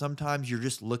 Like, sometimes you're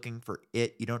just looking for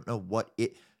it. You don't know what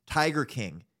it. Tiger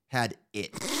King had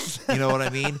it. You know what I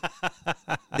mean?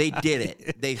 They did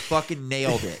it. They fucking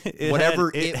nailed it.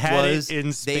 Whatever it was,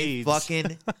 they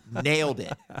fucking nailed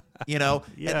it. You know?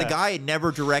 Yeah. And the guy had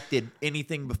never directed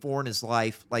anything before in his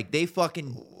life. Like, they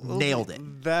fucking nailed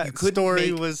it. That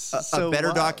story was a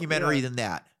better documentary than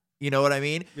that. You know what I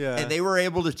mean? Yeah. And they were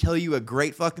able to tell you a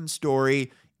great fucking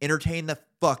story, entertain the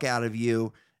fuck out of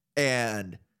you,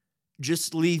 and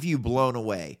just leave you blown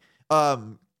away.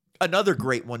 Another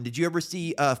great one. Did you ever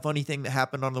see a funny thing that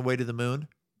happened on the way to the moon?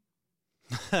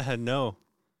 No.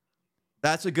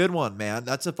 That's a good one, man.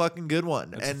 That's a fucking good one.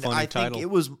 That's and I think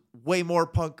it was way more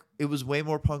punk. It was way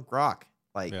more punk rock.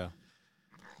 Like,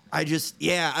 I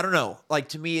don't know. Like,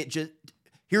 to me,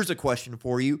 here's a question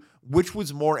for you. Which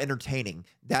was more entertaining,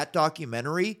 that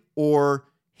documentary or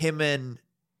him and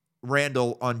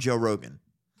Randall on Joe Rogan?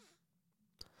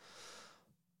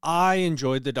 I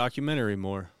enjoyed the documentary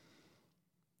more.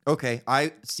 Okay,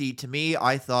 to me,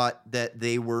 I thought that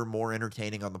they were more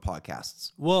entertaining on the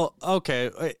podcasts. Well,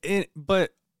 okay, and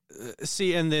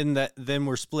then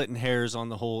we're splitting hairs on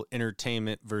the whole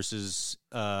entertainment versus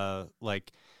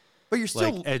but you're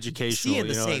still like educational, seeing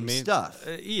the same stuff.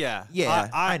 Yeah.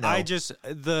 I know. I just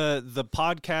the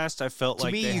podcast, I felt to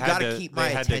like me, they you had to to keep my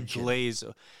had attention. to glaze,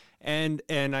 and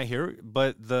I hear,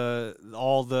 but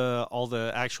all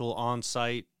the actual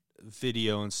on-site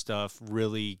video and stuff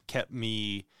really kept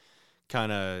me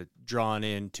kind of drawn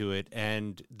into it,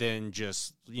 and then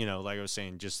just, like I was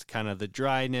saying, just kind of the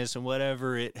dryness and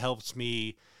whatever, it helps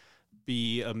me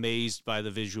be amazed by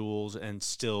the visuals and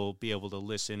still be able to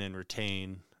listen and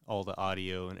retain all the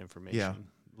audio and information a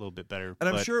little bit better. And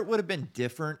I'm sure it would have been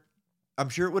different. I'm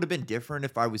sure it would have been different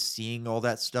if I was seeing all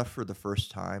that stuff for the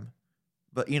first time.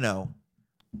 But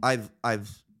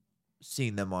I've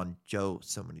seen them on Joe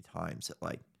so many times that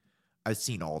like I've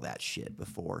seen all that shit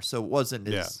before. So it wasn't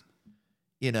as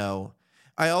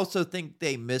I also think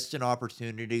they missed an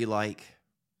opportunity. Like,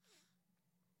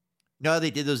 no,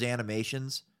 they did those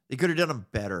animations. They could have done them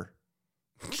better.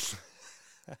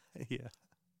 Yeah.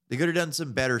 They could have done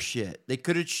some better shit. They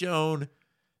could have shown,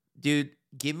 dude,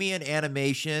 give me an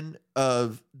animation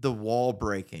of the wall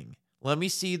breaking. Let me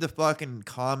see the fucking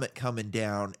comet coming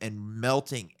down and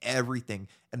melting everything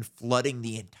and flooding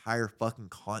the entire fucking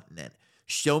continent.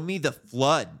 Show me the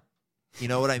flood. You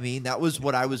know what I mean? That was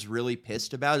what I was really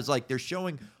pissed about. Is like they're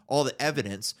showing all the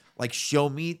evidence. Like, show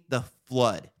me the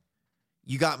flood.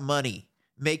 You got money.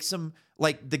 Make some,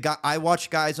 like the guy. I watch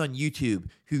guys on YouTube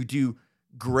who do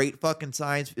great fucking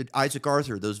science. Isaac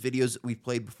Arthur, those videos that we've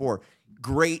played before.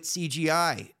 Great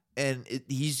CGI. And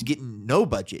he's getting no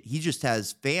budget. He just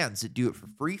has fans that do it for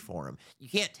free for him. You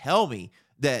can't tell me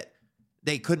that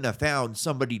they couldn't have found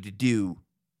somebody to do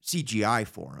CGI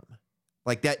for him.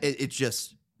 Like that, it's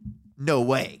just no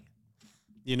way.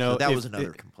 So that was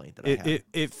another complaint that I had.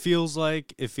 It feels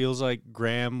like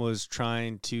Graham was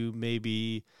trying to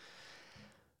maybe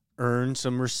earn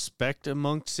some respect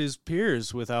amongst his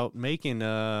peers without making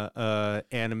a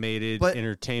animated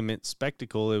entertainment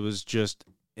spectacle. It was just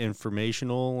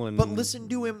informational and. But listen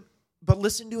to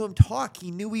him talk. He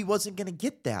knew he wasn't going to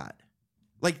get that.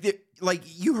 Like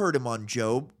you heard him on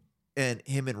Job and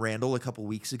him and Randall a couple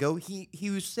weeks ago. He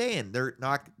was saying they're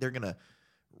going to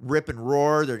rip and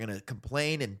roar. They're going to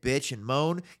complain and bitch and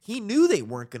moan. He knew they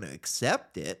weren't going to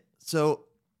accept it. So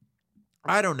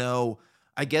I don't know.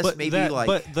 I guess but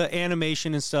the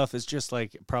animation and stuff is just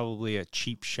like probably a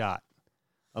cheap shot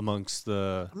amongst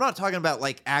the. I'm not talking about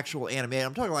like actual animation.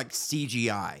 I'm talking like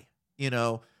CGI.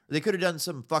 They could have done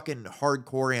some fucking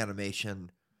hardcore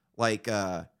animation, like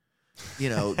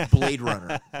Blade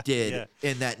Runner did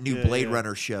in that new Blade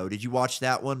Runner show. Did you watch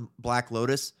that one, Black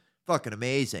Lotus? Fucking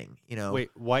amazing. Wait,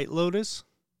 White Lotus?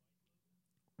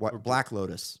 What? Black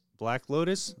Lotus. Black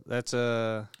Lotus? That's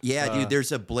a dude.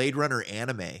 There's a Blade Runner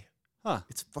anime. Huh?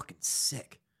 It's fucking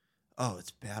sick. Oh,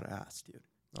 it's badass, dude.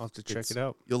 I'll have to check it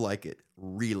out. You'll like it.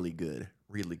 Really good.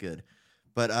 Really good.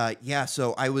 But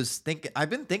so I've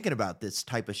been thinking about this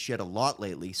type of shit a lot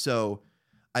lately. So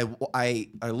I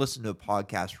listened to a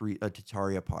podcast, a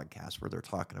Tataria podcast, where they're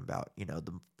talking about,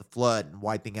 the flood and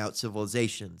wiping out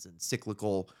civilizations and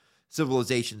cyclical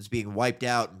civilizations being wiped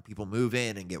out, and people move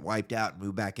in and get wiped out and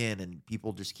move back in, and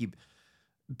people just keep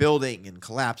building and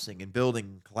collapsing and building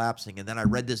and collapsing. And then I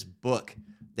read this book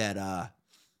that,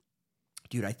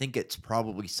 dude, I think it's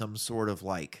probably some sort of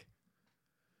like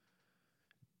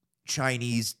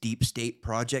Chinese deep state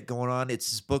project going on.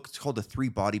 It's this book. It's called The Three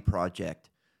Body Project,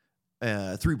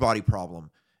 Three Body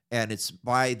Problem. And it's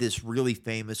by this really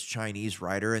famous Chinese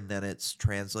writer. And then it's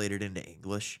translated into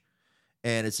English.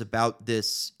 And it's about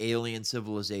this alien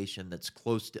civilization that's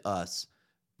close to us,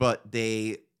 but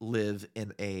they live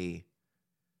in a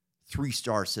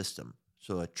 3-star system.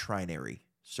 So a trinary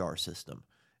star system.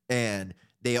 And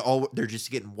they're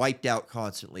just getting wiped out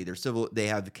constantly. They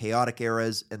have chaotic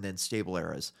eras and then stable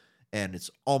eras. And it's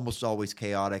almost always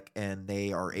chaotic, and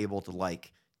they are able to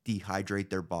like dehydrate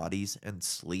their bodies and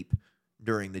sleep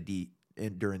during the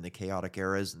chaotic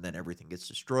eras, and then everything gets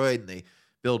destroyed, and they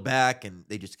build back, and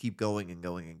they just keep going and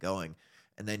going and going.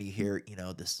 And then you hear,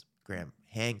 this Graham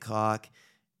Hancock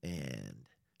and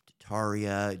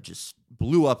Tataria just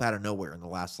blew up out of nowhere in the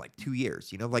last like 2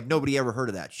 years. Like nobody ever heard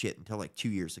of that shit until like 2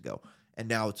 years ago, and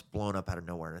now it's blown up out of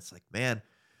nowhere. And it's like, man,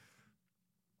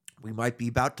 we might be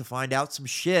about to find out some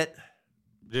shit,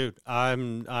 dude. I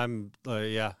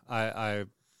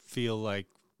feel like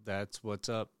that's what's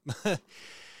up.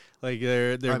 Like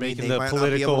they're making the political.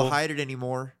 Not be able to hide it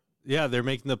anymore. Yeah, they're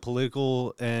making the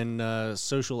political and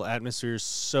social atmosphere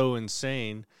so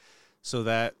insane, so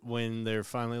that when they're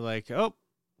finally like, oh,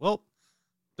 well,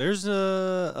 there's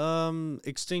a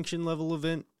extinction level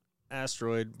event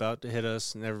asteroid about to hit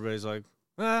us, and everybody's like,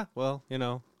 well,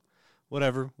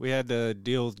 whatever. We had to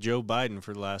deal with Joe Biden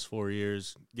for the last 4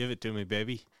 years. Give it to me,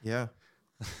 baby. Yeah.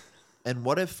 And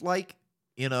what if, like,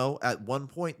 at one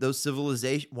point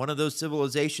one of those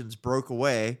civilizations broke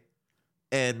away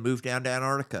and moved down to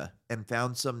Antarctica and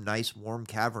found some nice warm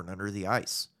cavern under the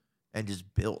ice and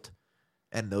just built.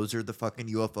 And those are the fucking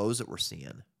UFOs that we're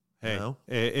seeing. Hey,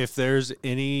 if there's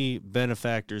any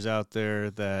benefactors out there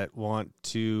that want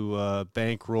to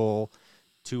bankroll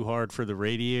Too Hard for the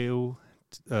Radio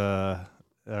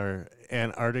our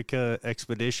Antarctica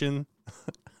expedition,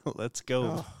 let's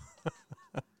go.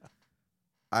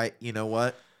 You know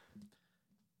what?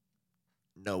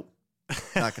 Nope.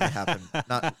 Not going to happen.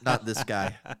 Not this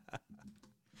guy.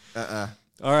 All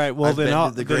right. Well, I've been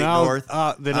to the Great North.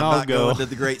 I'm not go going to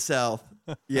the Great South.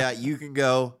 Yeah, you can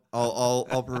go.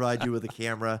 I'll provide you with a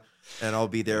camera, and I'll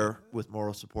be there with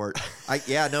moral support.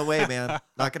 No way, man.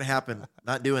 Not gonna happen.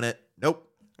 Not doing it. Nope.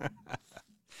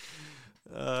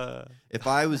 If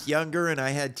I was younger and I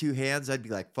had 2 hands, I'd be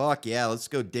like, fuck yeah, let's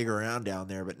go dig around down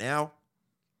there. But now,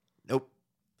 nope.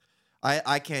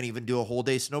 I can't even do a whole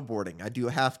day snowboarding. I do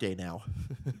a half day now.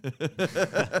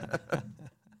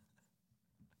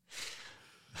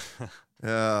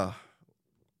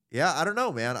 Yeah, I don't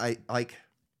know, man.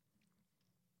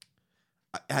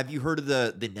 Have you heard of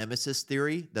the Nemesis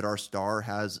theory that our star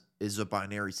is a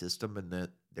binary system and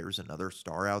that there's another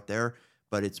star out there,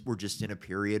 but we're just in a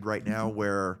period right now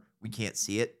where we can't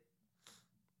see it?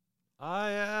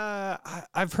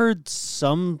 I've heard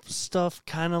some stuff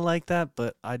kind of like that,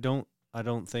 but I don't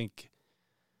think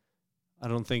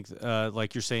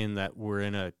like you're saying that we're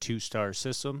in a 2-star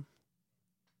system.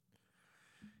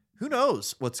 Who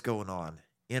knows what's going on?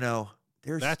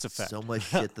 There's That's a fact. So much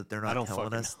shit that they're not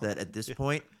telling us that at this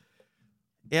point,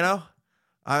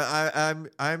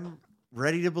 I'm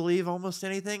ready to believe almost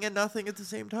anything and nothing at the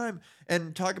same time.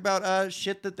 And talk about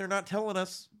shit that they're not telling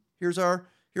us.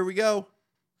 Here we go.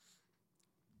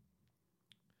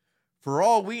 For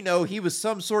all we know, he was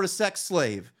some sort of sex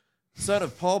slave. Son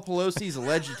of Paul Pelosi's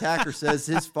alleged attacker says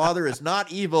his father is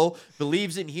not evil,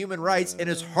 believes in human rights, and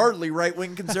is hardly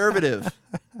right-wing conservative.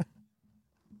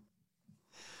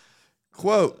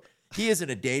 Quote, he isn't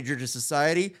a danger to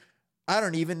society. I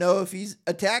don't even know if he's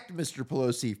attacked Mr.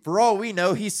 Pelosi. For all we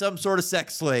know, he's some sort of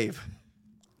sex slave.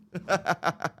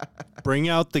 Bring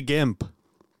out the GIMP.